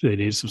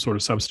some sort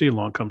of subsidy.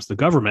 Along comes the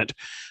government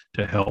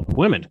to help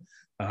women.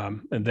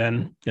 And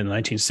then in the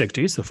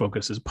 1960s, the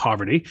focus is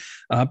poverty.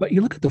 But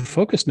you look at the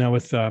focus now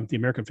with the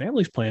American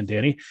Families Plan,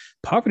 Danny,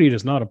 poverty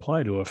does not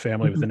apply to a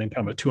family with an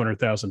income of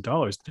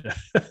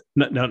 $200,000,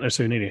 not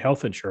necessarily needing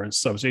health insurance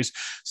subsidies.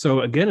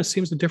 So again, it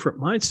seems a different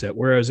mindset.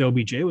 Whereas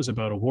LBJ was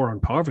about a war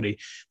on poverty,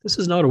 this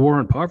is not a war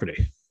on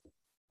poverty.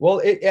 Well,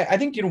 I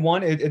think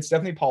it's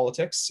definitely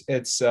politics.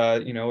 It's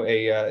I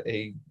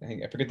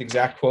forget the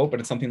exact quote, but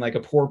it's something like a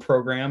poor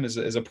program is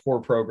a poor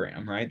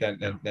program, right?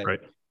 That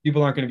Right.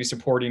 people aren't going to be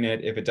supporting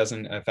it if it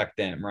doesn't affect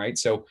them, right?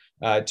 So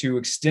to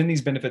extend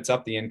these benefits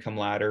up the income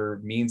ladder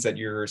means that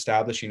you're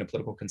establishing a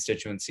political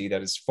constituency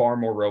that is far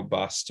more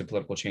robust to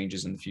political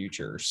changes in the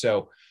future.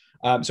 So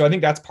I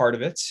think that's part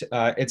of it.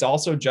 It's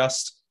also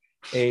just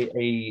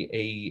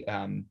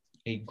a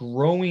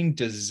growing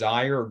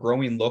desire or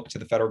growing look to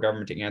the federal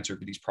government to answer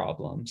for these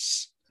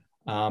problems.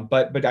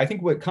 But I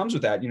think what comes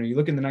with that, you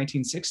look in the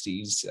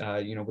 1960s,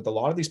 with a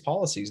lot of these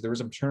policies, there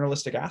was a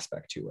paternalistic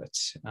aspect to it,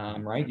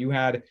 right? You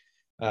had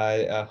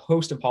a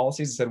host of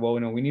policies that said, well,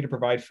 we need to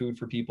provide food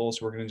for people,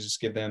 so we're going to just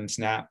give them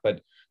SNAP,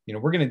 but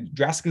we're going to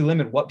drastically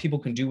limit what people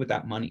can do with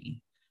that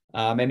money.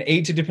 And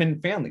aid to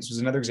dependent families was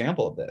another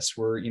example of this,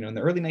 where in the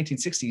early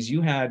 1960s,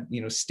 you had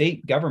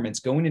state governments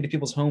going into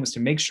people's homes to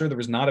make sure there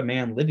was not a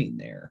man living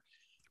there,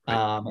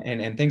 Right.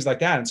 and things like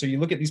that. And so you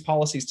look at these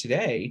policies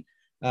today.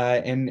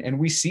 And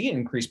we see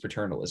increased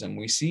paternalism.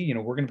 We see,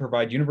 we're going to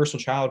provide universal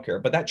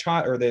childcare, but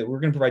we're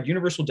going to provide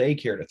universal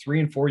daycare to 3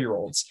 and 4 year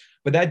olds.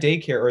 But that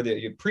daycare or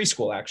the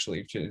preschool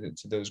actually to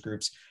those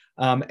groups.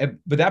 But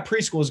that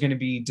preschool is going to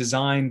be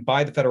designed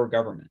by the federal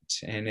government,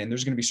 and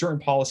there's going to be certain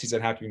policies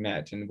that have to be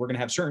met, and we're going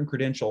to have certain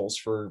credentials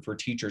for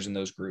teachers in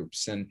those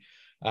groups. And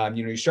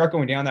you start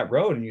going down that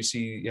road, and you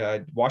see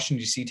Washington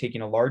D.C.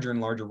 taking a larger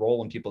and larger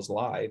role in people's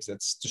lives.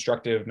 That's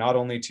destructive not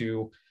only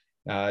to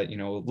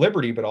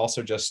liberty, but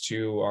also just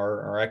to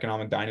our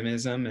economic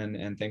dynamism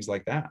and things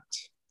like that.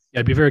 Yeah,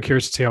 I'd be very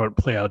curious to see how it would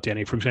play out,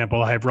 Danny. For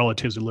example, I have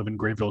relatives who live in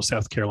Greenville,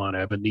 South Carolina. I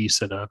have a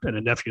niece and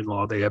a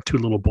nephew-in-law. They have 2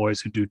 little boys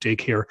who do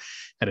daycare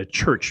at a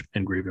church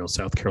in Greenville,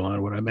 South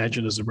Carolina, what I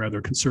imagine is a rather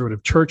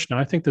conservative church. Now,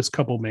 I think this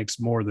couple makes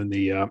more than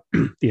the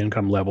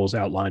income levels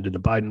outlined in the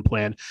Biden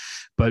plan.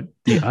 But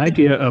the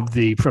idea of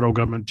the federal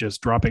government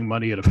just dropping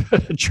money at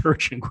a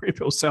church in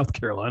Greenville, South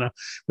Carolina,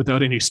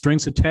 without any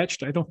strings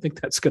attached, I don't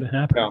think that's going to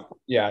happen. No,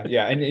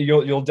 yeah, and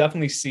you'll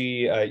definitely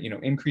see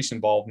increased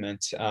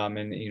involvement,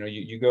 and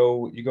you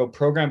go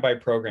program by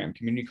program,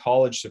 community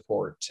college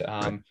support,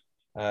 the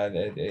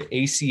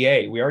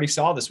ACA. We already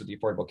saw this with the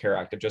Affordable Care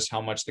Act of just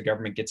how much the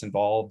government gets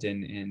involved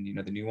in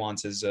the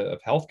nuances of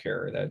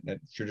healthcare that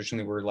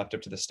traditionally were left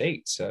up to the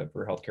states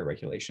for healthcare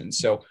regulations.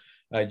 So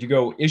you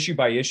go issue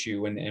by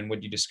issue, and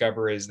what you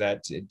discover is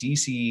that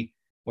DC,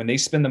 when they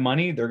spend the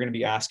money, they're going to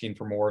be asking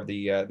for more of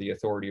the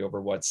authority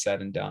over what's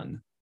said and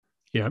done.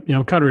 Yeah,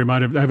 I'm kind of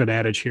reminded. I have an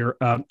adage here.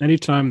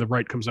 Anytime the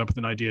right comes up with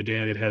an idea,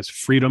 Dan, it has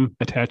freedom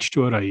attached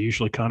to it, I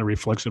usually kind of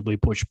reflexively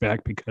push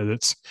back because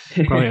it's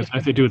probably has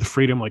nothing to do with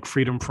freedom, like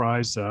freedom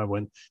fries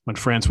when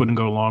France wouldn't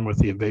go along with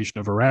the invasion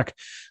of Iraq.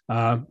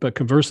 But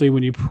conversely,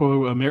 when you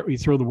throw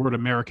the word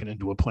American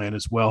into a plan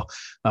as well,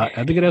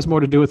 I think it has more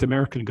to do with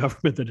American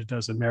government than it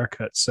does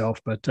America itself.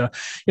 But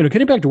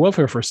getting back to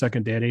welfare for a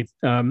second, Danny,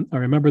 I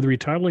remember the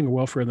retitling of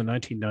welfare in the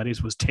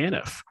 1990s was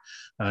TANF,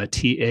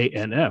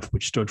 TANF,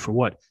 which stood for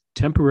what?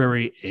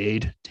 Temporary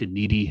aid to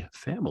needy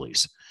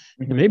families.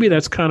 And maybe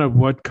that's kind of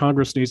what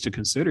Congress needs to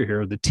consider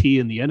here, the T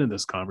and the N in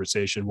this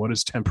conversation. What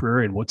is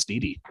temporary and what's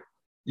needy?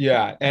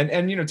 Yeah, and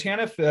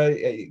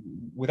TANF,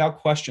 without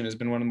question, has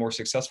been one of the more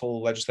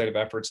successful legislative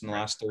efforts in the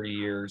last 30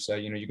 years.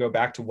 You go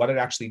back to what it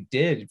actually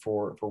did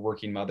for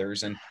working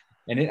mothers, and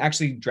it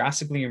actually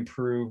drastically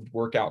improved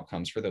work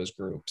outcomes for those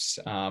groups.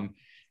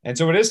 And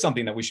so it is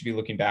something that we should be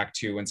looking back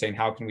to and saying,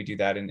 how can we do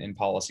that in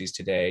policies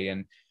today?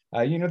 And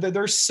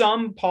there's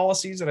some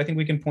policies that I think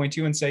we can point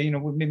to and say,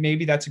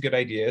 maybe that's a good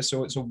idea.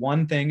 So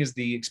one thing is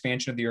the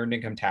expansion of the earned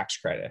income tax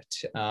credit.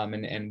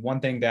 And one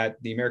thing that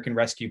the American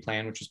Rescue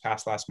Plan, which was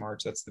passed last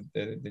March, that's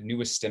the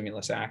newest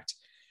stimulus act,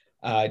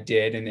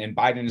 did, and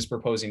Biden is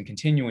proposing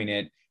continuing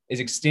it, is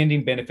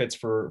extending benefits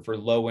for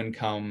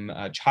low-income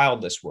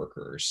childless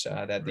workers.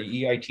 That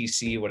the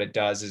EITC, what it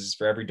does is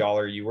for every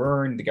dollar you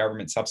earn, the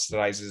government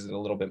subsidizes it a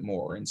little bit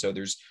more. And so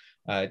there's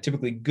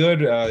typically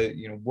good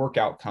work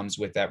outcomes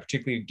with that,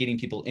 particularly getting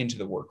people into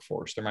the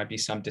workforce. There might be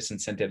some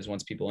disincentives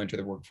once people enter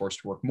the workforce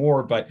to work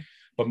more, but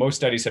most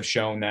studies have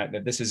shown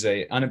that this is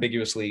a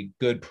unambiguously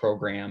good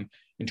program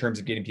in terms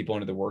of getting people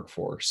into the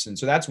workforce. And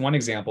so that's one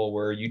example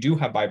where you do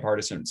have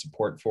bipartisan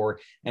support for,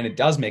 and it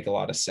does make a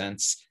lot of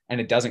sense,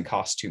 and it doesn't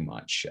cost too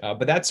much.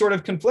 But that sort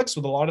of conflicts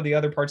with a lot of the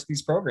other parts of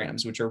these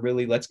programs, which are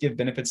really, let's give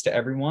benefits to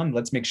everyone.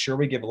 Let's make sure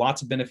we give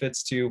lots of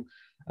benefits to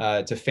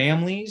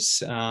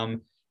families.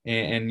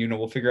 And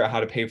we'll figure out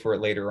how to pay for it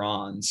later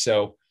on.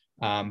 So,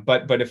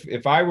 but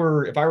if I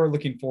were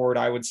looking forward,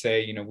 I would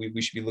say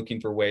we should be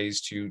looking for ways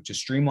to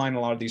streamline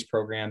a lot of these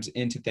programs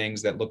into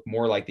things that look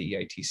more like the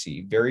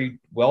EITC, very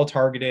well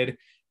targeted,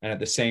 and at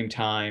the same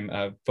time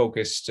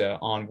focused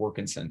on work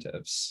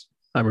incentives.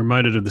 I'm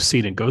reminded of the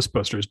scene in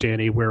Ghostbusters,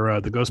 Danny, where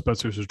the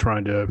Ghostbusters are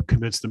trying to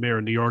convince the mayor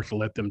of New York to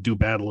let them do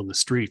battle in the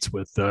streets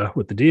with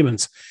the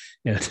demons.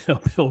 And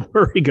Bill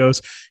Murray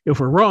goes, "If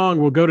we're wrong,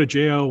 we'll go to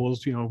jail.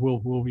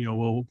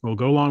 We'll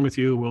go along with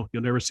you.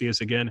 You'll never see us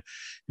again." And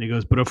he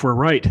goes, "But if we're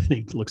right," and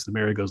he looks at the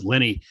mayor and goes,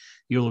 "Lenny,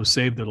 you'll have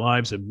saved the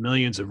lives of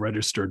millions of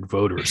registered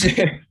voters."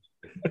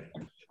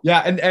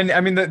 Yeah, and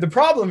I mean the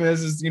problem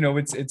is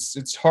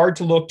it's hard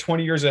to look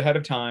 20 years ahead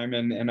of time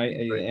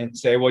and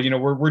say, well,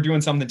 we're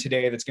doing something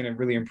today that's going to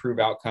really improve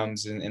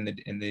outcomes in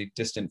the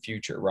distant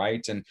future,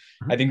 right? And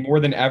I think more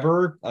than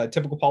ever, a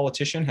typical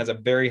politician has a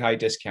very high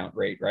discount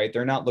rate, right?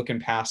 They're not looking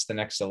past the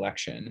next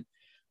election,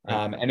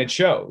 and it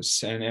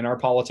shows, and our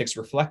politics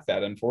reflect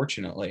that,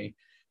 unfortunately.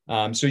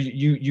 So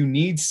you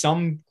need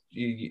some.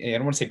 I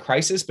don't want to say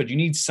crisis, but you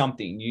need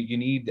something. You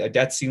need a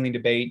debt ceiling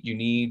debate. You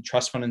need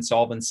trust fund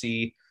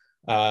insolvency.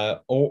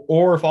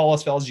 Or if all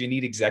else fails, you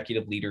need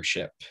executive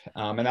leadership.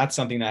 And that's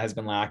something that has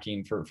been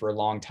lacking for a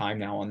long time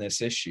now on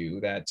this issue,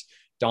 that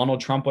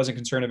Donald Trump wasn't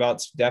concerned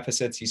about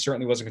deficits. He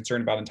certainly wasn't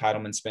concerned about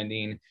entitlement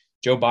spending.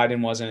 Joe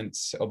Biden wasn't,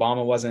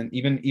 Obama wasn't,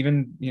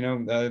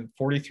 even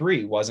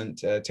 43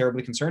 wasn't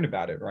terribly concerned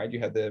about it, right? You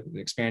had the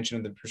expansion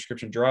of the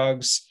prescription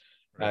drugs.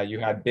 You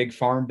had big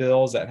farm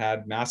bills that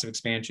had massive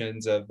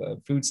expansions of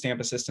food stamp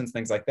assistance,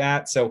 things like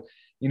that. So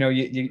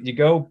you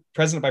go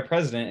president by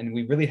president, and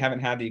we really haven't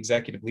had the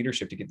executive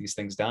leadership to get these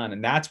things done.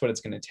 And that's what it's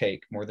going to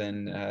take more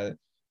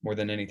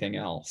than anything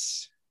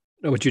else.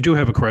 No, but you do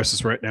have a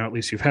crisis right now. At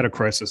least you've had a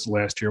crisis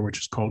last year, which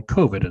is called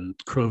COVID. And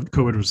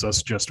COVID was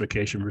thus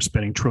justification for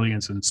spending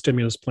trillions in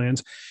stimulus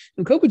plans.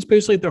 And COVID's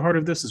basically at the heart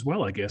of this as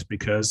well, I guess,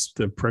 because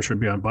the pressure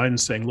would be on Biden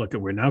saying, look,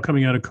 we're now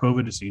coming out of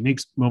COVID. It's a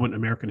unique moment in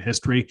American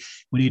history.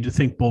 We need to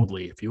think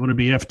boldly. If you want to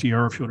be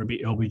FDR, if you want to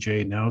be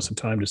LBJ, now's the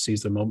time to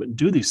seize the moment and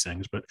do these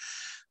things. But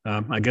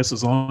I guess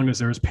as long as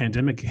there's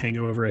pandemic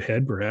hangover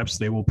ahead, perhaps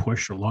they will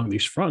push along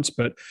these fronts.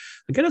 But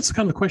again, it's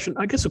kind of the question.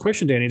 I guess the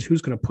question, Danny, is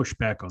who's going to push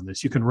back on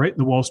this? You can write in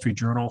the Wall Street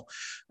Journal,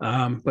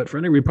 but for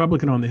any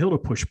Republican on the Hill to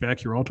push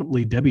back, you're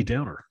ultimately Debbie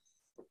Downer.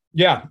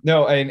 Yeah,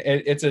 no, and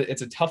it's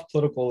a tough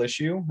political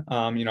issue.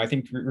 I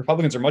think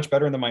Republicans are much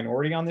better in the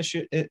minority on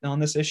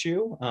this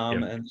issue.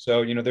 And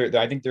so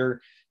I think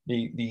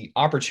the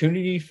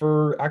opportunity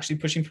for actually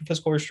pushing for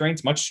fiscal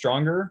restraints much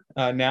stronger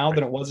now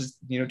than it was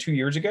 2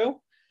 years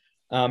ago.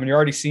 And you're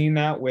already seeing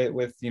that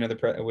with the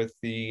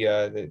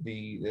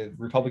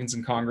Republicans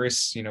in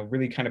Congress,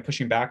 really kind of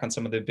pushing back on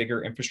some of the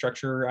bigger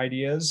infrastructure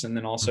ideas, and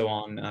then also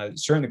on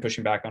certainly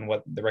pushing back on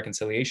what the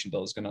reconciliation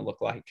bill is going to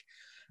look like.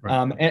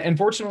 Right. And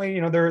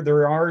fortunately,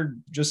 there are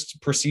just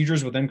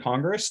procedures within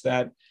Congress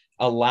that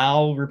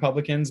allow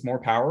Republicans more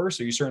power.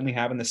 So you certainly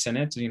have in the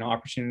Senate,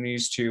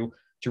 opportunities to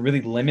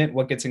really limit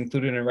what gets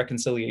included in a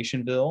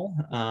reconciliation bill,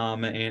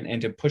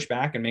 and to push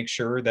back and make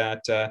sure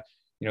that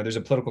there's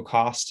a political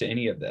cost to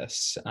any of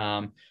this.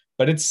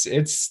 But it's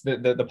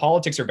the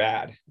politics are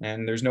bad,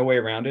 and there's no way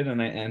around it.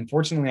 And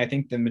unfortunately, I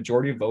think the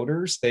majority of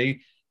voters, they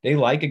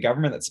like a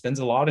government that spends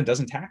a lot and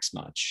doesn't tax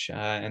much.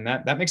 And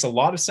that makes a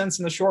lot of sense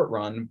in the short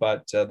run,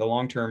 but the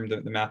long term,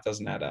 the math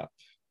doesn't add up.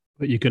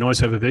 But you can always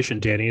have a vision,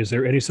 Danny. Is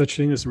there any such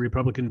thing as a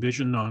Republican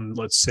vision on,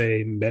 let's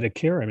say,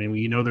 Medicare? I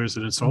mean, there's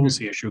an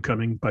insolvency issue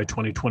coming by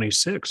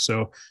 2026.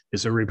 So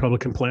is there a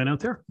Republican plan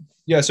out there?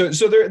 Yeah, so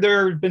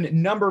there have been a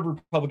number of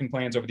Republican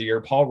plans over the year.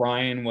 Paul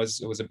Ryan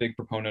was a big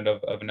proponent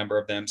of a number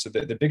of them. So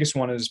the biggest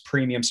one is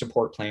premium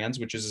support plans,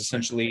 which is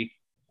essentially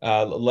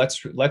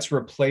let's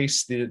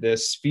replace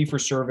this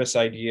fee-for-service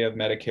idea of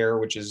Medicare,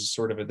 which is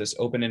sort of this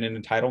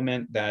open-ended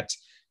entitlement that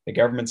the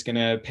government's going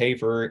to pay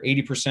for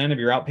 80% of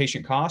your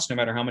outpatient costs, no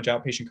matter how much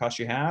outpatient costs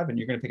you have, and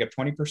you're going to pick up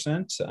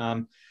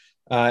 20%.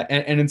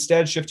 And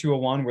instead shift to a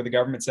one where the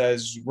government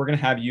says, we're going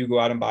to have you go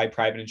out and buy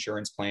private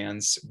insurance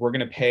plans. We're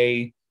going to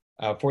pay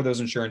for those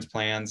insurance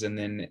plans, and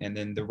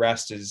then the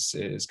rest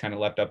is kind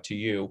of left up to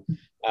you.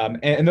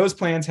 And those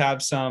plans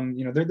have some,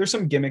 there's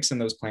some gimmicks in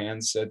those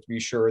plans to be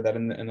sure that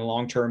in the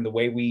long term, the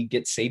way we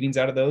get savings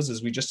out of those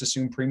is we just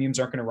assume premiums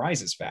aren't going to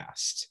rise as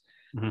fast.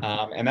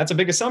 Mm-hmm. And that's a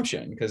big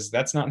assumption because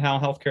that's not how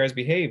healthcare has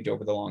behaved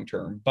over the long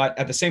term. But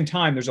at the same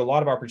time, there's a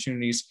lot of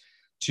opportunities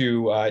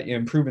to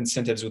improve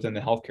incentives within the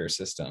healthcare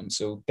system.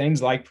 So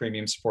things like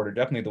premium support are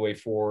definitely the way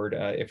forward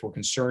if we're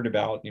concerned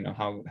about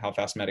how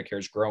fast Medicare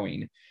is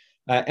growing.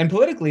 And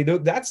politically, though,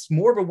 that's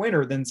more of a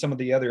winner than some of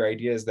the other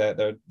ideas that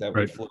right.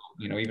 we float,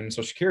 even in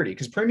Social Security,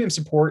 because premium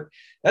support,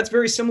 that's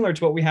very similar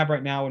to what we have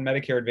right now in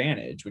Medicare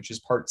Advantage, which is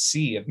Part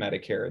C of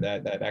Medicare,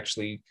 that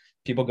actually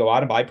people go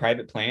out and buy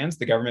private plans.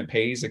 The government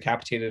pays a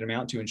capitated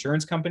amount to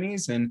insurance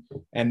companies, and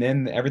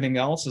then everything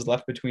else is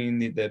left between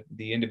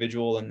the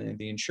individual and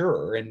the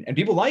insurer. And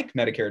people like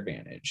Medicare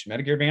Advantage.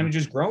 Medicare Advantage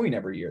is growing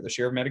every year. The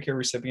share of Medicare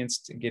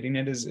recipients getting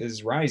it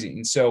is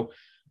rising. So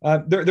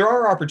there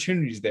are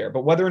opportunities there,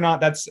 but whether or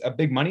not that's a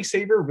big money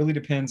saver really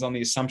depends on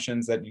the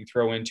assumptions that you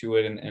throw into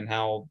it and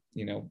how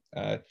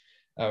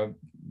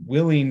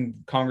willing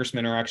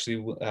congressmen are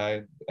actually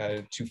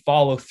to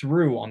follow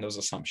through on those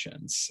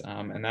assumptions.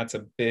 And that's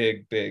a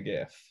big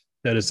if.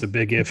 That is a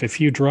big if. If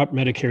you drop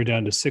Medicare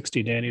down to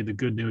 60, Danny, the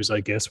good news,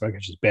 I guess, well, I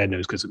guess it's bad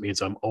news because it means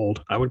I'm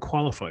old, I would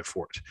qualify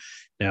for it.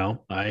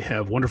 Now, I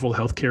have wonderful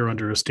health care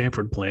under a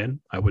Stanford plan.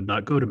 I would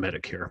not go to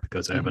Medicare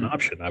because I have an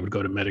option. I would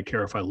go to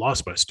Medicare if I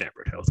lost my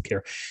Stanford health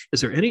care.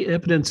 Is there any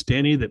evidence,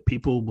 Danny, that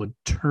people would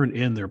turn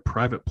in their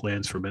private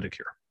plans for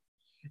Medicare?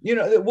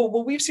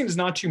 What we've seen is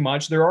not too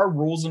much. There are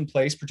rules in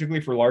place,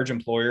 particularly for large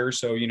employers.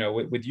 So,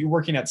 with you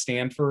working at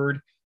Stanford,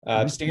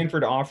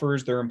 Stanford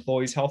offers their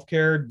employees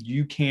healthcare.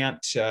 You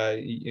can't,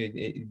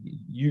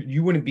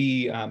 you wouldn't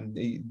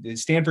be,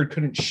 Stanford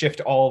couldn't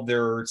shift all of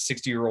their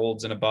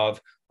 60-year-olds and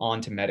above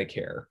onto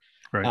Medicare.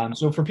 Right.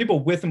 So for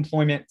people with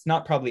employment, it's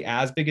not probably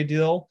as big a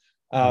deal.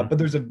 But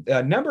there's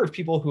a number of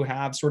people who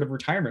have sort of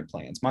retirement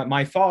plans.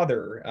 My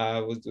father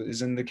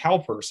is in the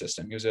CalPERS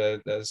system. He was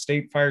a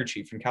state fire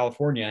chief in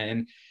California,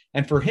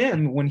 and for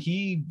him, when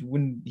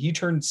he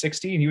turned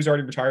 60, and he was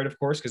already retired, of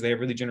course, because they have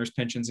really generous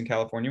pensions in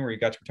California where he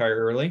got to retire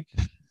early.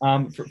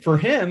 For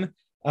him,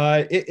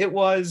 it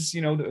was,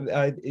 he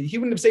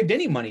wouldn't have saved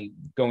any money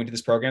going to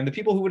this program. The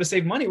people who would have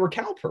saved money were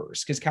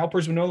CalPERS, because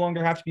CalPERS would no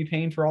longer have to be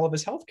paying for all of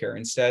his healthcare.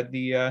 Instead,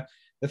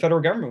 the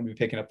federal government would be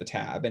picking up the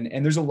tab.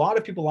 And there's a lot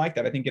of people like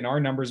that. I think in our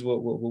numbers,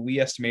 what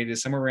we estimated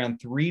is somewhere around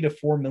 3 to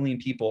 4 million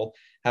people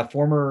have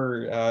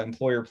former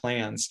employer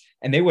plans,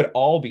 and they would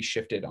all be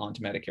shifted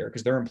onto Medicare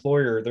because their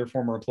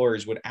former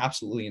employers would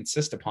absolutely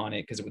insist upon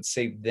it because it would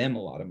save them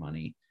a lot of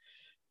money.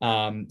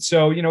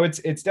 So,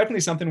 it's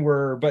definitely something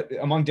but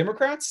among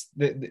Democrats,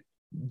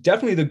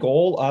 definitely the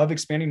goal of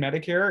expanding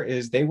Medicare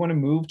is they want to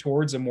move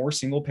towards a more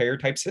single payer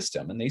type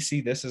system. And they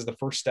see this as the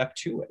first step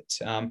to it.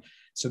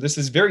 So this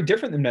is very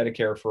different than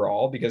Medicare for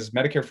All, because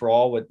Medicare for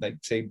All, what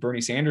say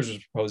Bernie Sanders was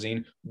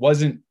proposing,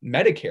 wasn't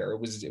Medicare.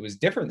 It was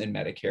different than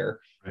Medicare,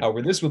 right.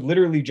 Where this would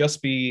literally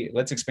just be,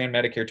 let's expand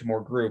Medicare to more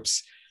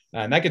groups.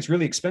 And that gets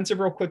really expensive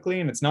real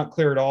quickly. And it's not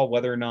clear at all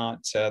whether or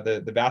not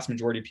the vast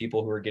majority of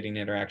people who are getting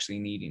it are actually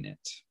needing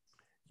it.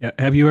 Yeah.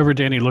 Have you ever,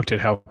 Danny, looked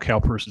at how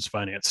CalPERS is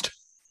financed?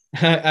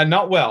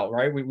 Not well,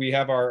 right? We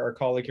have our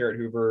colleague here at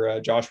Hoover,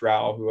 Josh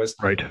Rao, who has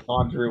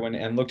gone through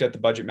and looked at the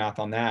budget math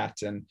on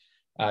that. And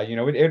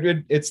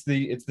it's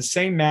the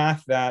same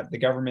math that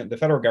the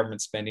federal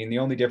government's spending. The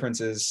only difference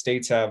is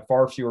states have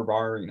far fewer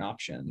borrowing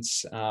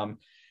options.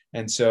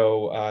 And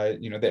so,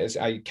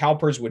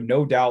 CalPERS would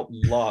no doubt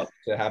love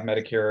to have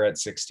Medicare at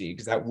 60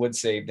 because that would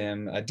save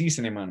them a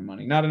decent amount of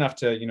money. Not enough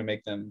to,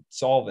 make them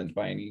solvent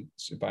by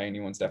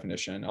anyone's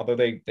definition, although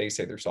they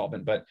say they're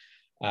solvent. But,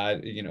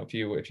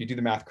 if you do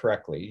the math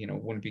correctly, it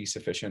wouldn't be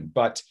sufficient.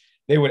 But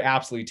they would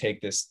absolutely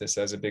take this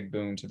as a big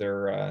boon to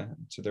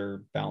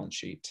their balance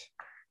sheet.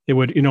 It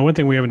would, one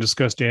thing we haven't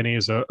discussed, Danny,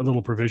 is a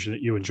little provision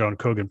that you and John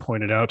Cogan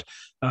pointed out.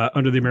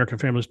 Under the American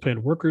Families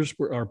Plan, workers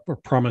are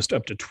promised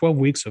up to 12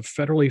 weeks of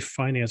federally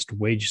financed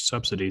wage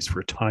subsidies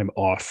for time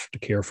off to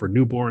care for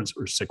newborns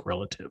or sick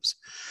relatives.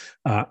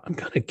 I'm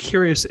kind of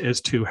curious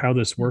as to how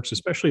this works,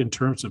 especially in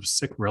terms of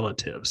sick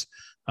relatives,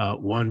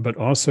 but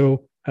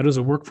also how does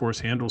a workforce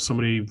handle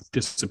somebody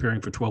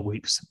disappearing for 12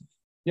 weeks?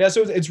 Yeah,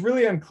 so it's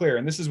really unclear.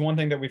 And this is one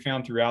thing that we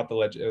found throughout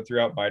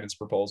throughout Biden's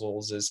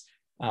proposals is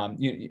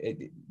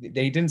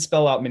they didn't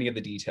spell out many of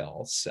the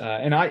details.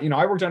 And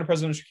I worked on a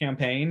presidential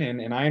campaign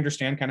and I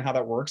understand kind of how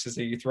that works is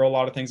that you throw a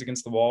lot of things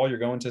against the wall. You're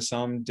going to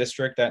some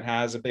district that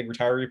has a big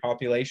retiree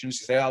population. You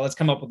say, let's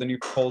come up with a new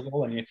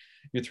proposal, and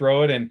you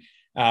throw it. And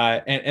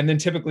And then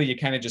typically you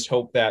kind of just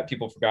hope that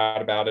people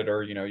forgot about it,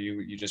 or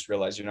you just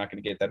realize you're not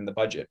going to get that in the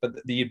budget. But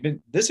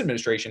this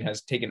administration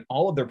has taken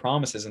all of their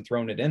promises and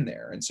thrown it in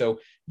there, and so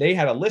they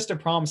had a list of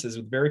promises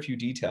with very few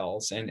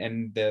details,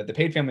 and the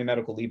paid family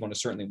medical leave one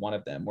is certainly one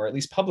of them. Where at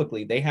least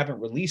publicly they haven't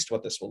released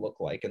what this will look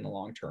like in the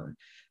long term.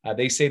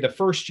 They say the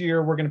first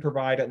year we're going to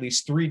provide at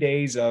least 3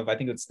 days of, I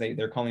think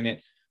they're calling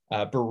it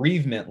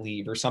bereavement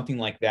leave or something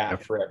like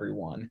that for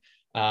everyone.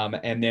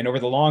 And then over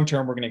the long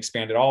term, we're going to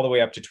expand it all the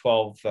way up to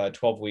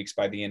 12 weeks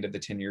by the end of the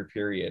 10-year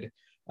period.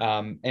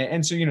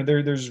 And so,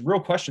 there's real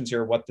questions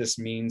here, what this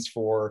means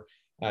for,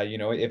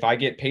 if I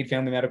get paid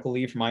family medical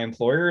leave from my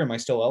employer, am I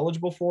still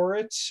eligible for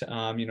it?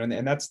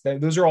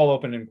 And those are all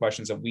open-ended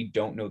questions that we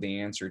don't know the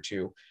answer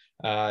to.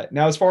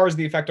 Now, as far as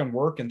the effect on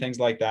work and things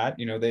like that,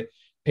 the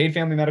paid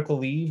family medical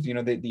leave,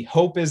 the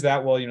hope is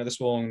that, this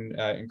will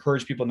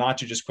encourage people not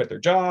to just quit their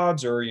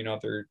jobs, or,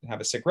 if they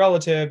have a sick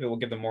relative, it will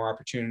give them more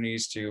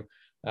opportunities to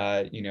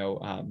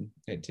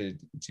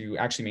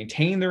actually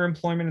maintain their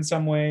employment in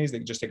some ways. They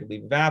can just take a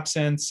leave of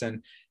absence.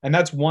 And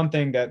that's one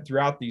thing that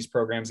throughout these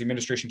programs, the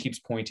administration keeps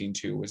pointing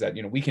to, is that,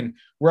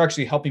 we're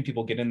actually helping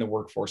people get in the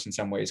workforce in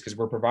some ways, because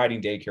we're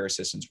providing daycare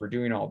assistance. We're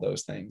doing all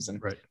those things.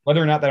 And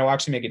whether or not that'll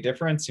actually make a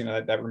difference,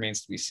 that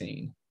remains to be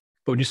seen.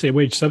 But when you say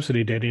wage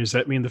subsidy, Danny, does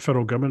that mean the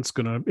federal government's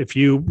going to, if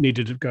you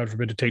needed, God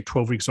forbid, to take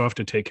 12 weeks off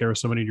to take care of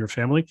somebody in your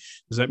family,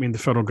 does that mean the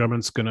federal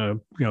government's going to,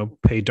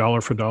 pay dollar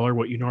for dollar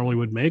what you normally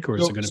would make, or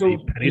is it going to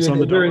be pennies on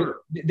the dollar?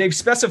 They've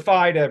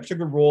specified a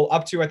particular rule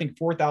up to, I think,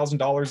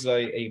 $4,000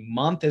 a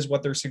month is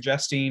what they're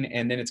suggesting,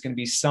 and then it's going to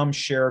be some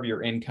share of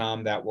your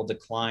income that will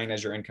decline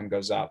as your income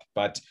goes up.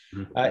 But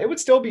it would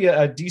still be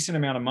a decent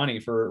amount of money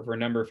for a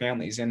number of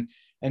families. And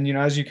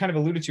as you kind of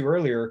alluded to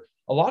earlier,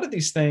 a lot of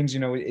these things,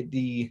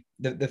 the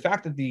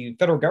fact that the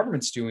federal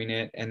government's doing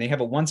it and they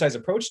have a one size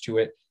approach to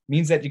it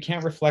means that you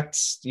can't reflect,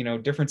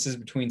 differences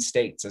between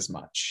states as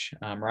much,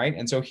 right?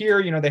 And so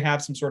here, they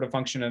have some sort of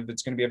function of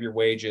it's going to be of your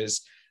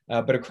wages,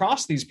 but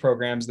across these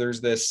programs, there's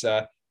this,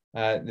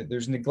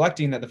 there's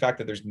neglecting that the fact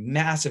that there's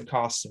massive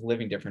costs of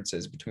living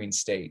differences between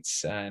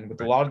states. And with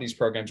a lot of these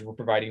programs, we're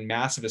providing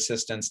massive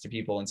assistance to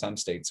people in some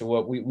states. So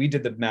what we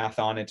did the math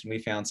on it, and we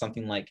found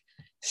something like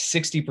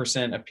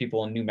 60% of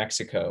people in New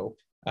Mexico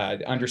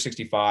under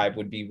 65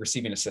 would be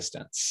receiving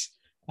assistance.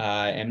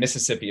 And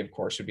Mississippi, of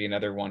course, would be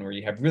another one where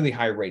you have really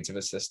high rates of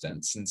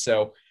assistance. And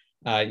so,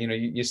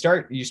 you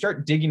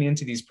start digging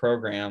into these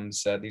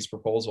programs, these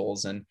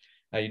proposals, and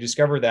you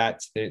discover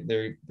that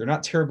they're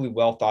not terribly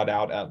well thought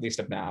out, at least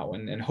of now.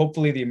 And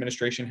hopefully the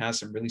administration has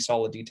some really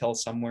solid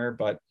details somewhere,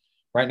 but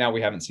right now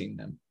we haven't seen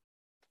them.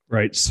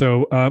 Right.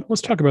 So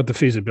let's talk about the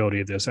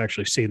feasibility of this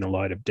actually seeing the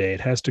light of day. It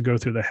has to go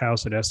through the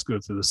House. It has to go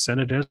through the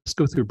Senate. It has to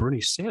go through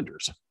Bernie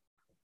Sanders.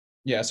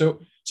 Yeah, so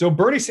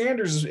Bernie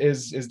Sanders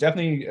is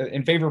definitely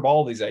in favor of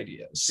all these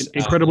ideas.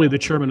 Incredibly, the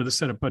chairman of the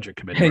Senate Budget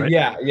Committee, right?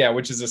 Yeah,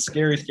 which is a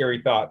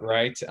scary thought,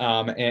 right?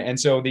 And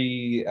so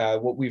the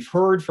what we've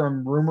heard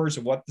from rumors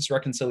of what this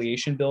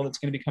reconciliation bill that's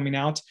going to be coming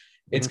out,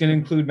 it's going to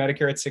include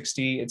Medicare at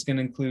 60. It's going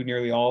to include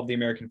nearly all of the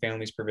American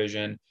Families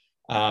provision.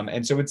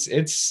 And so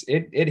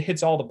it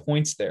hits all the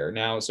points there.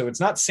 Now, so it's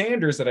not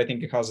Sanders that I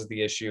think causes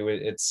the issue.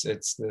 It's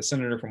the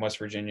senator from West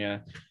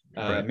Virginia,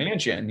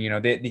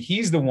 Manchin.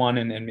 He's the one,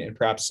 and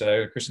perhaps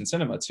Kyrsten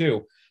Sinema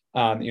too.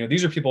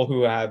 These are people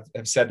who have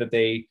said that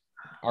they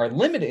are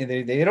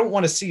limited. They don't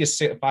want to see a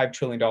 $5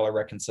 trillion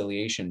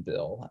reconciliation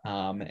bill,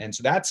 and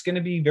so that's going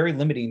to be very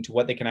limiting to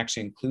what they can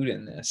actually include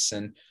in this.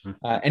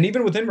 And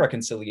even within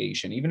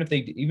reconciliation, even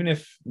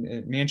if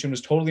Manchin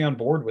was totally on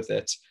board with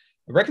it,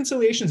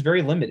 reconciliation is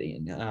very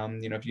limiting.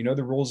 If you know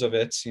the rules of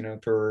it,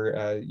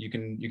 you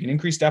can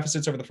increase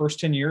deficits over the first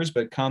 10 years,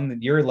 but come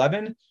year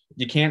 11,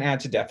 you can't add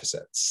to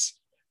deficits.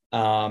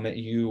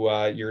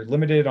 You're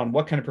limited on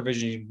what kind of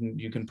provision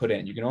you can put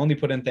in. You can only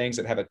put in things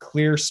that have a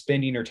clear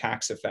spending or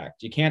tax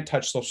effect. You can't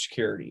touch Social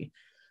Security.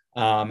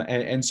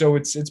 And so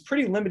it's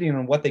pretty limiting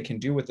on what they can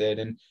do with it.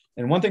 And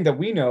one thing that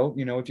we know,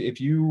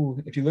 if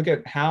you look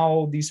at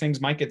how these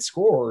things might get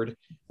scored,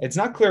 it's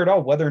not clear at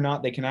all whether or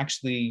not they can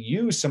actually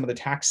use some of the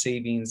tax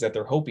savings that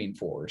they're hoping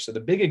for. So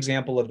the big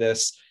example of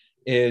this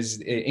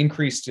is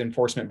increased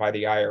enforcement by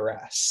the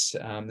IRS.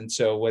 And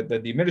so what the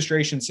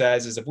administration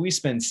says is if we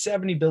spend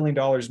 $70 billion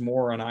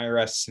more on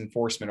IRS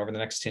enforcement over the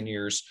next 10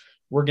 years,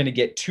 we're going to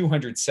get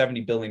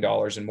 $270 billion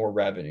in more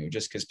revenue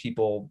just because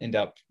people end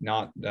up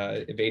not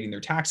evading their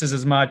taxes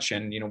as much.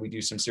 And, we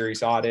do some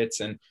serious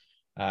audits and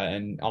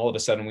all of a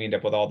sudden we end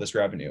up with all this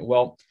revenue.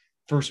 Well,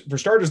 for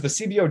starters, the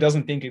CBO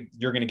doesn't think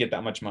you're going to get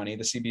that much money.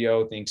 The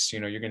CBO thinks,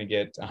 you're going to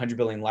get 100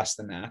 billion less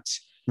than that.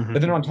 Mm-hmm.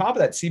 But then on top of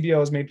that, CBO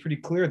has made pretty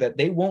clear that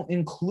they won't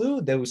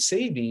include those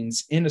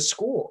savings in a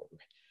score.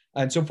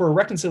 And so for a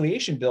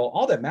reconciliation bill,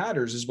 all that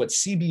matters is what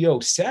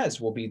CBO says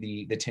will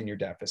be the 10-year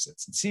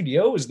deficits. And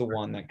CBO is the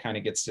one that kind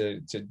of gets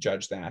to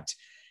judge that.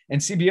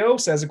 And CBO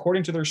says,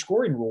 according to their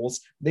scoring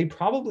rules, they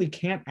probably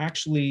can't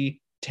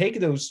actually take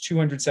those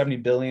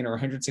 $270 billion or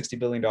 $160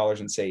 billion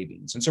in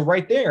savings. And so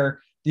right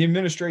there, the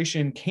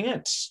administration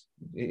can't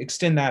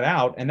extend that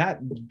out, and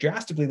that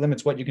drastically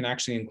limits what you can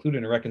actually include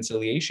in a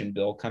reconciliation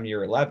bill come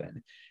year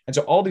 11. And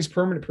so all these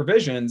permanent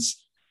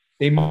provisions,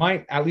 they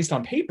might, at least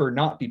on paper,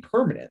 not be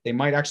permanent. They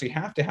might actually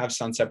have to have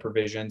sunset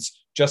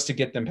provisions just to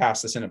get them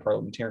past the Senate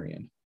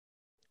parliamentarian.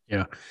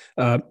 Yeah.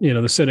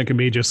 The Senate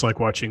committee, just like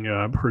watching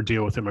her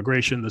deal with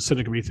immigration, the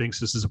Senate committee thinks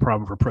this is a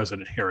problem for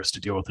President Harris to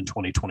deal with in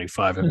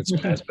 2025 if it's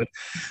passed.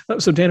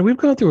 But so, Dan, we've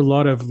gone through a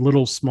lot of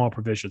little small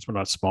provisions. Well,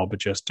 not small, but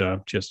just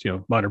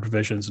minor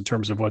provisions in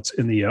terms of what's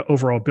in the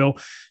overall bill.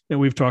 And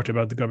we've talked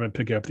about the government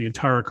picking up the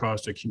entire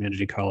cost of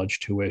community college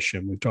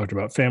tuition. We've talked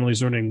about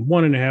families earning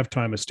 1.5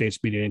 times a state's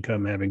median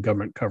income, having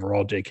government cover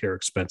all daycare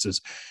expenses,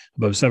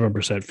 above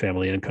 7%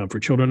 family income for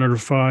children under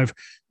 5,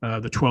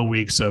 the 12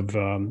 weeks of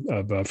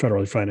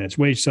federally financed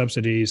wage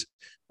subsidies,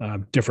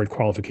 different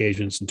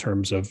qualifications in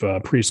terms of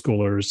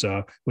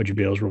preschoolers, would you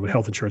be eligible for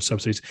health insurance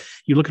subsidies?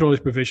 You look at all these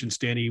provisions,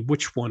 Danny,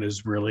 which one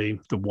is really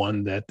the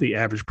one that the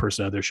average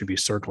person out there should be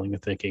circling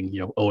and thinking,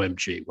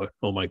 OMG,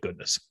 oh my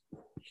goodness?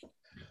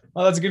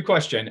 Well, that's a good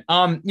question.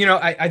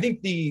 I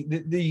think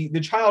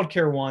the child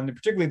care one,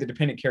 particularly the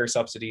dependent care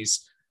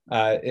subsidies,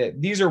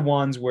 these are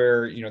ones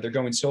where, they're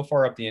going so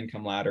far up the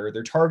income ladder.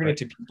 They're targeted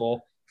to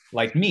people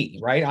like me,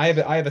 right? I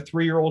have a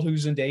 3-year-old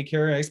who's in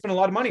daycare. I spend a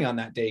lot of money on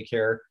that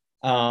daycare.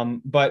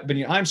 But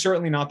I'm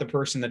certainly not the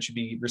person that should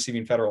be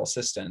receiving federal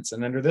assistance.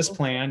 And under this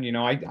plan,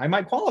 I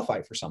might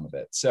qualify for some of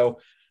it. So,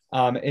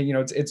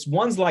 it's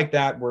ones like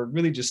that where it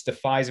really just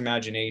defies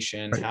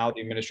imagination how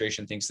the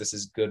administration thinks this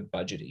is good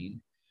budgeting.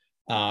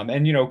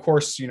 Of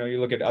course, you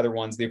look at other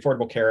ones. The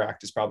Affordable Care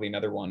Act is probably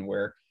another one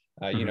where,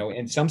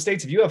 in some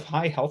states, if you have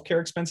high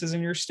healthcare expenses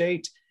in your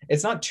state,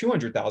 it's not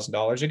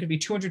 $200,000. It could be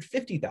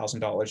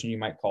 $250,000, and you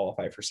might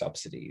qualify for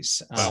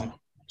subsidies. Wow.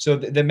 So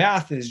the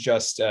math is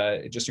just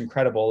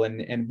incredible.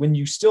 And when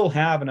you still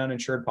have an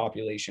uninsured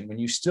population, when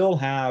you still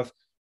have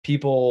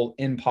people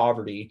in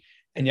poverty,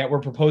 and yet we're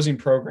proposing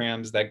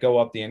programs that go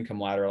up the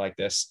income ladder like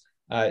this,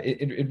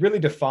 it really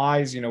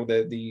defies,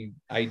 the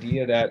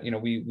idea that,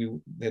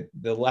 that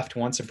the left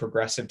wants a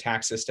progressive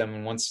tax system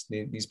and wants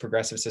these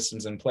progressive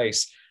systems in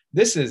place.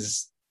 This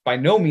is by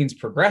no means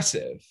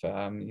progressive.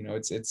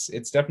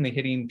 It's definitely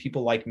hitting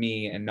people like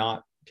me and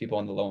not people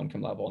on the low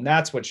income level. And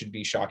that's what should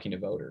be shocking to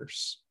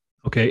voters.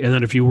 Okay. And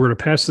then if you were to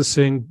pass this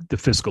thing, the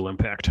fiscal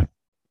impact,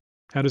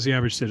 how does the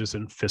average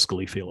citizen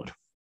fiscally feel it?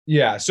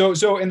 Yeah.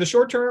 So in the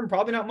short term,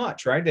 probably not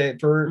much, right?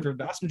 For the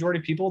vast majority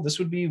of people, this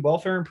would be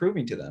welfare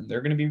improving to them.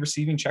 They're going to be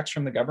receiving checks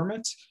from the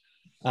government.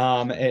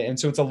 And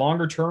so it's a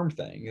longer term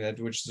thing,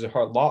 which is a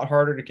lot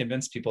harder to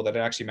convince people that it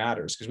actually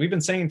matters. Because we've been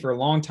saying for a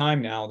long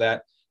time now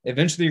that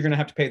eventually you're going to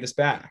have to pay this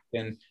back.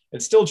 And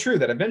it's still true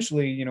that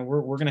eventually,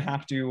 we're going to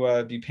have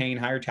to be paying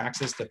higher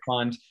taxes to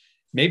fund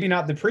maybe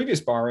not the previous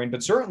borrowing,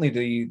 but certainly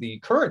the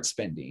current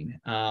spending.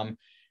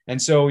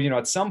 And so,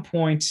 at some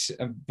point,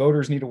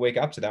 voters need to wake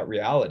up to that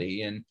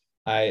reality. And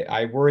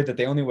I worry that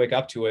they only wake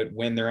up to it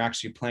when they're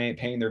actually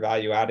paying their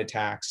value-added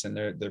tax and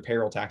their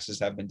payroll taxes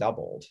have been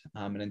doubled.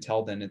 And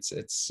until then,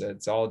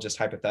 it's all just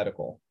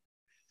hypothetical.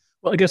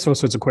 Well, I guess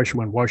also it's a question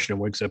when Washington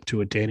wakes up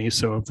to it, Danny.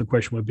 So if the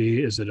question would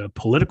be, is it a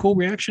political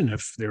reaction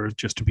if there was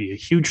just to be a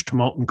huge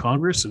tumult in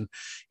Congress? And,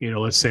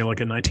 let's say like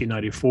in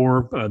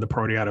 1994, the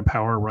party out of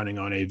power running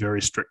on a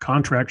very strict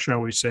contract, shall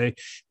we say,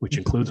 which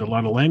includes a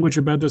lot of language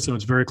about this. And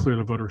it's very clear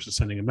the voters are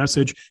sending a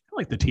message,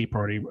 like the Tea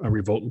Party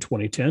revolt in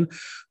 2010.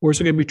 Or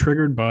is it going to be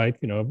triggered by,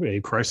 a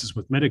crisis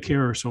with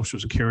Medicare or Social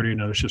Security?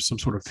 And there's just some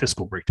sort of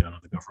fiscal breakdown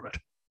of the government.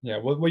 Yeah,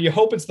 well, you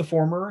hope it's the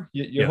former.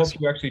 You Yes. hope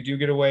you actually do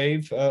get a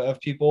wave of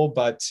people,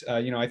 but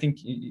I think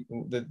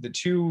the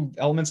two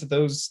elements of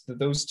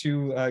those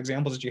two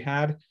examples that you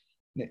had,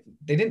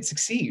 they didn't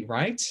succeed,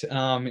 right?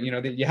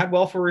 You had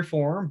welfare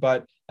reform,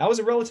 but that was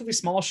a relatively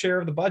small share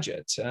of the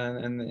budget,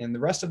 and the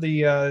rest of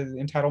the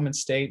entitlement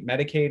state,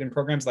 Medicaid, and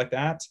programs like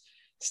that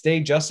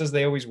stayed just as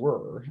they always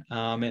were.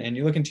 And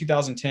you look in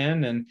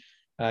 2010 and.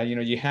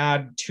 You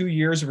had 2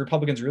 years of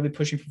Republicans really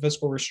pushing for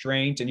fiscal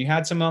restraint, and you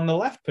had some on the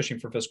left pushing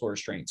for fiscal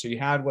restraint. So you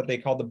had what they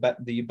called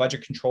the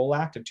Budget Control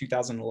Act of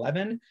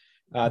 2011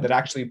 that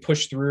actually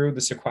pushed through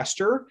the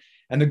sequester.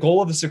 And the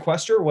goal of the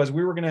sequester was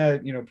we were going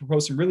to,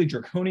 propose some really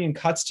draconian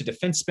cuts to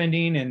defense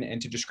spending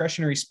and to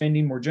discretionary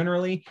spending more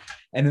generally.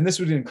 And then this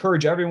would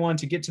encourage everyone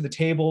to get to the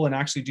table and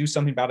actually do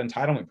something about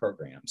entitlement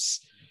programs.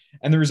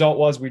 And the result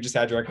was we just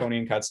had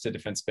draconian cuts to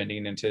defense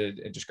spending and to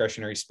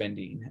discretionary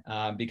spending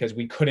because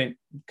we couldn't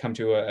come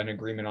to an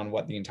agreement on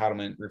what the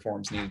entitlement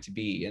reforms needed to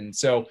be. And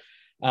so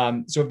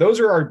if those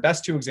are our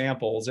best two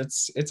examples,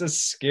 it's a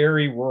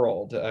scary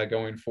world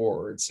going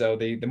forward. So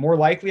the more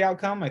likely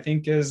outcome, I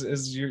think,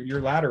 is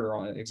your latter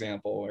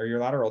example or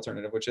your latter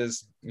alternative, which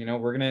is,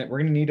 we're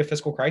gonna need a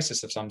fiscal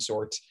crisis of some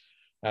sort.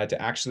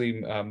 To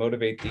actually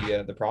motivate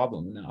the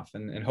problem enough.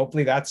 And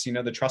hopefully that's,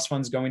 the trust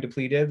funds going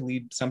depleted,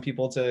 lead some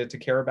people to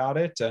care about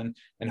it. And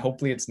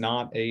hopefully it's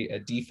not a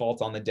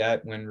default on the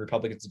debt when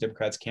Republicans and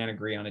Democrats can't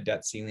agree on a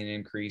debt ceiling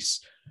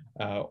increase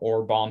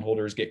or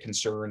bondholders get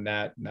concerned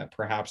that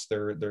perhaps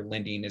their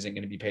lending isn't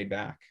going to be paid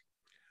back.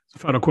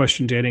 Final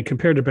question, Danny.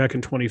 Compared to back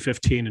in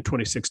 2015 and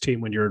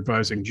 2016 when you're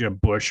advising Jeb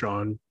Bush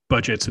on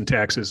budgets and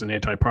taxes and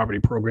anti-poverty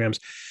programs,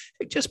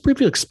 just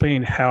briefly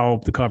explain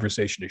how the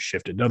conversation has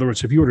shifted. In other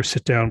words, if you were to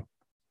sit down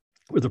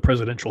with a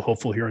presidential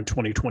hopeful here in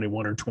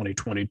 2021 or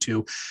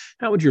 2022,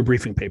 how would your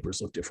briefing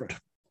papers look different?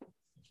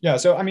 Yeah,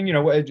 so I mean,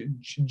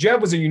 Jeb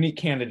was a unique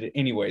candidate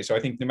anyway. So I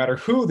think no matter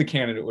who the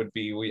candidate would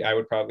be, I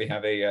would probably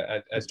have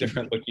a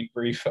different looking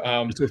brief.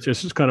 It's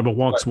just kind of a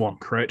wonk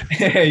swonk, right?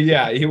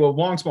 Yeah, he will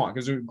wonk swonk. He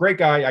was a great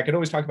guy. I could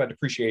always talk about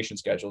depreciation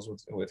schedules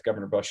with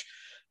Governor Bush,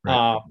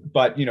 right.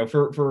 But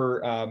for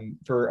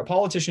a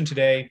politician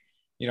today,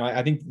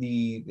 I think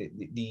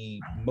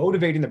the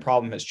motivating the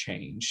problem has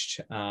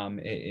changed.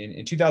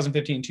 In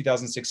 2015,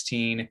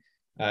 2016.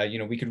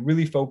 We could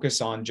really focus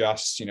on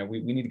just,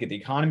 we need to get the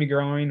economy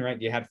growing, right?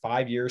 You had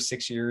 5 years,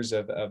 6 years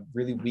of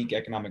really weak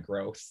economic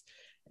growth.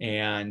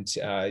 And,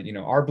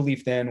 our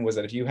belief then was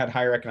that if you had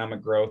higher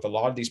economic growth, a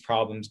lot of these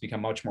problems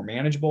become much more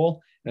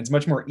manageable. And it's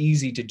much more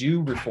easy to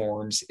do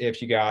reforms if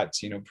you got,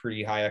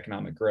 pretty high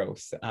economic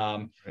growth.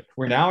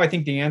 Where now I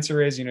think the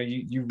answer is,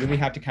 you really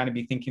have to kind of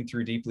be thinking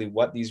through deeply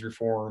what these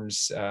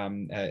reforms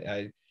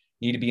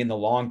need to be in the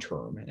long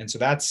term. And so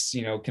that's,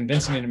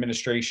 convincing an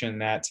administration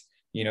that,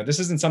 this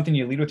isn't something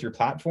you lead with your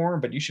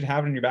platform, but you should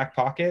have it in your back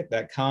pocket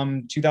that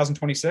come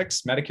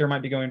 2026, Medicare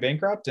might be going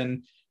bankrupt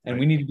and right.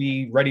 We need to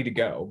be ready to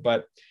go.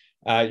 But,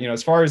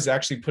 as far as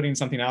actually putting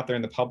something out there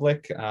in the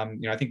public,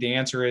 I think the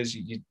answer is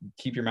you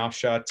keep your mouth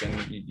shut and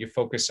you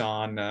focus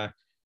on,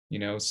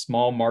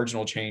 small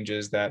marginal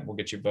changes that will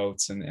get you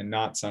votes and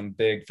not some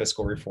big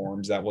fiscal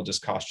reforms that will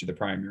just cost you the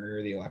primary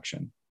or the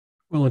election.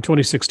 Well, in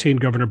 2016,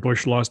 Governor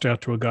Bush lost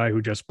out to a guy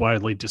who just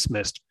blithely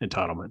dismissed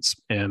entitlements.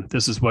 And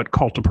this is what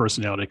cult of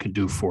personality can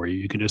do for you.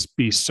 You can just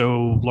be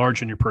so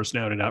large in your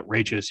personality and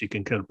outrageous, you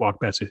can kind of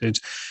walk past things.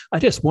 I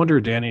just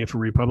wonder, Danny, if a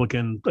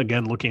Republican,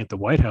 again, looking at the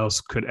White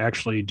House, could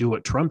actually do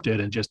what Trump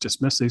did and just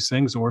dismiss these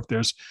things, or if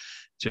there's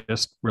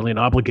just really an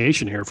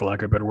obligation here, for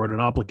lack of a better word, an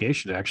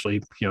obligation to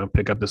actually,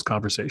 pick up this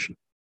conversation.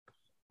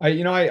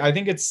 I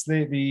think it's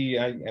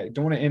I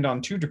don't want to end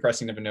on too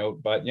depressing of a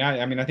note, but yeah,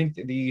 I mean, I think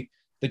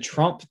the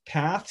Trump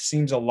path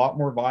seems a lot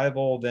more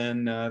viable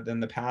than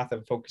the path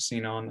of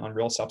focusing on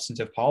real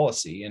substantive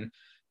policy. And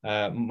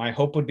my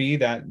hope would be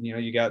that,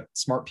 you got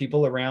smart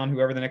people around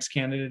whoever the next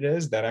candidate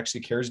is that actually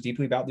cares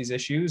deeply about these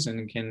issues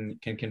and can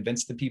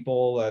convince the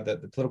people,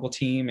 the political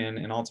team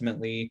and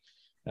ultimately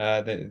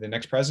the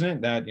next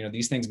president that,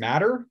 these things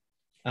matter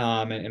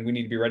and we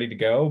need to be ready to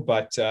go.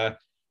 But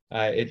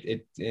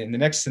in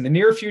the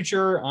near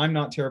future, I'm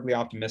not terribly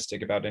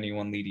optimistic about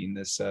anyone leading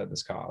this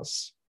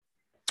cause.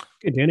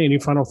 Okay, Danny, any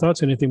final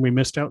thoughts? Anything we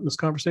missed out in this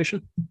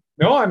conversation?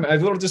 No, I'm a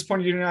little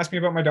disappointed you didn't ask me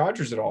about my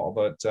Dodgers at all,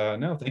 but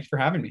no, thanks for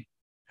having me.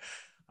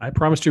 I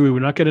promised you we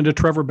would not get into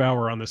Trevor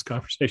Bauer on this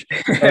conversation.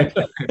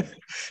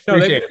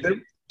 Appreciate it.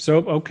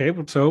 So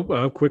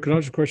quick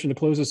question to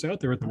close us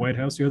out. They're at the White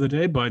House the other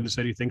day. Biden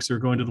said he thinks they're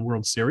going to the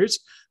World Series.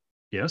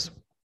 Yes.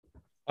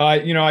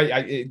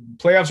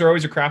 Playoffs are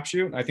always a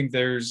crapshoot. I think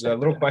there's a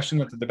little question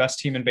that they're the best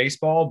team in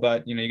baseball,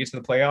 but you get to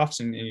the playoffs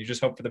and you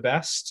just hope for the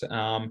best.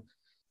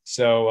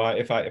 So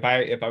if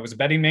I was a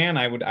betting man,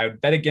 I would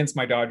bet against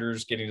my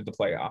Dodgers getting to the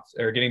playoffs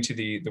or getting to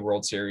the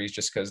World Series,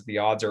 just because the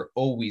odds are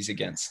always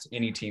against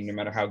any team, no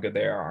matter how good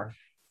they are.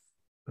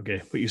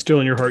 Okay, but you still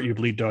in your heart you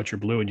bleed Dodger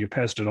blue, and you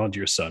passed it on to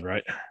your son,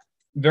 right?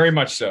 Very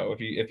much so.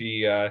 If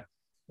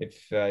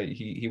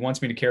he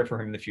wants me to care for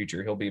him in the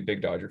future, he'll be a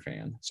big Dodger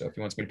fan. So if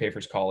he wants me to pay for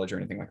his college or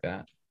anything like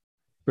that.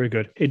 Very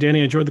good. Hey,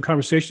 Danny, I enjoyed the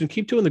conversation.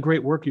 Keep doing the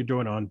great work you're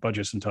doing on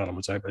budgets and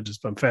entitlements.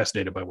 I'm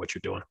fascinated by what you're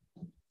doing.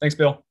 Thanks,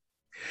 Bill.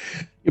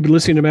 You've been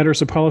listening to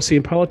Matters of Policy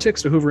and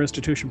Politics, the Hoover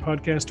Institution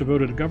podcast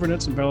devoted to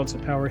governance and balance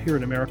of power here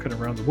in America and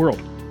around the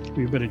world. If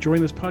you've been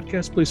enjoying this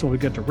podcast, please don't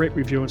forget to rate,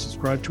 review, and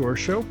subscribe to our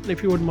show. And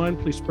if you wouldn't mind,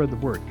 please spread the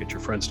word. Get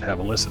your friends to have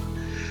a listen.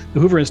 The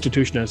Hoover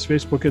Institution has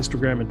Facebook,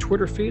 Instagram, and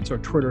Twitter feeds. Our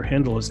Twitter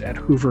handle is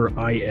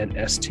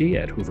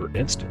 @HooverINST,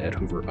 @HooverInst,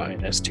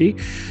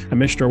 @HooverINST. I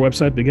mentioned our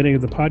website at the beginning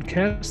of the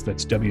podcast.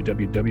 That's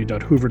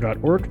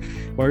www.hoover.org.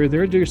 While you're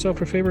there, do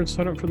yourself a favor and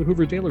sign up for the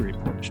Hoover Daily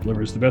Report, which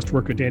delivers the best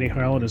work of Danny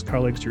Heil and his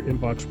colleagues to your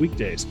inbox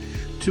weekdays.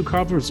 Two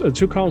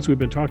columns we've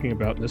been talking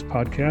about in this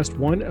podcast.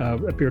 One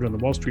appeared on the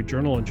Wall Street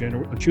Journal on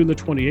June the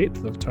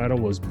 28th. The title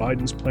was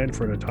Biden's Plan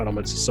for an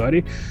Entitlement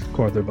Society,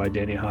 co-authored by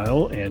Danny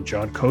Heil and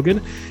John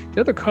Cogan.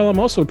 The other column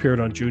also appeared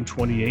on June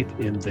 28th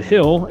in The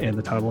Hill, and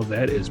the title of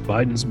that is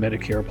Biden's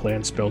Medicare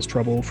Plan Spells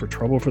Trouble for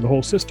the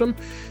Whole System,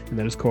 and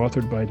that is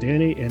co-authored by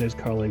Danny and his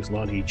colleagues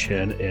Lanhee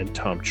Chen and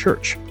Tom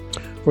Church.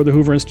 For the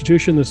Hoover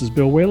Institution, this is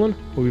Bill Whalen.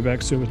 We'll be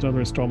back soon with another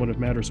installment of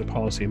Matters of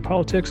Policy and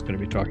Politics. Going to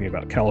be talking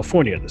about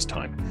California this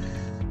time.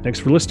 Thanks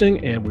for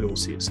listening, and we will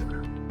see you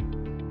soon.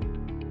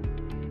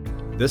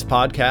 This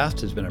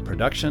podcast has been a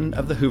production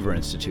of the Hoover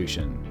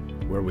Institution,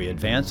 where we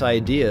advance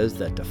ideas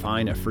that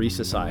define a free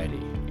society.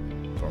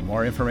 For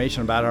more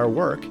information about our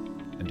work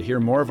and to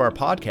hear more of our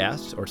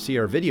podcasts or see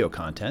our video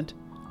content,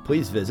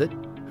 please visit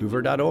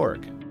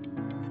hoover.org.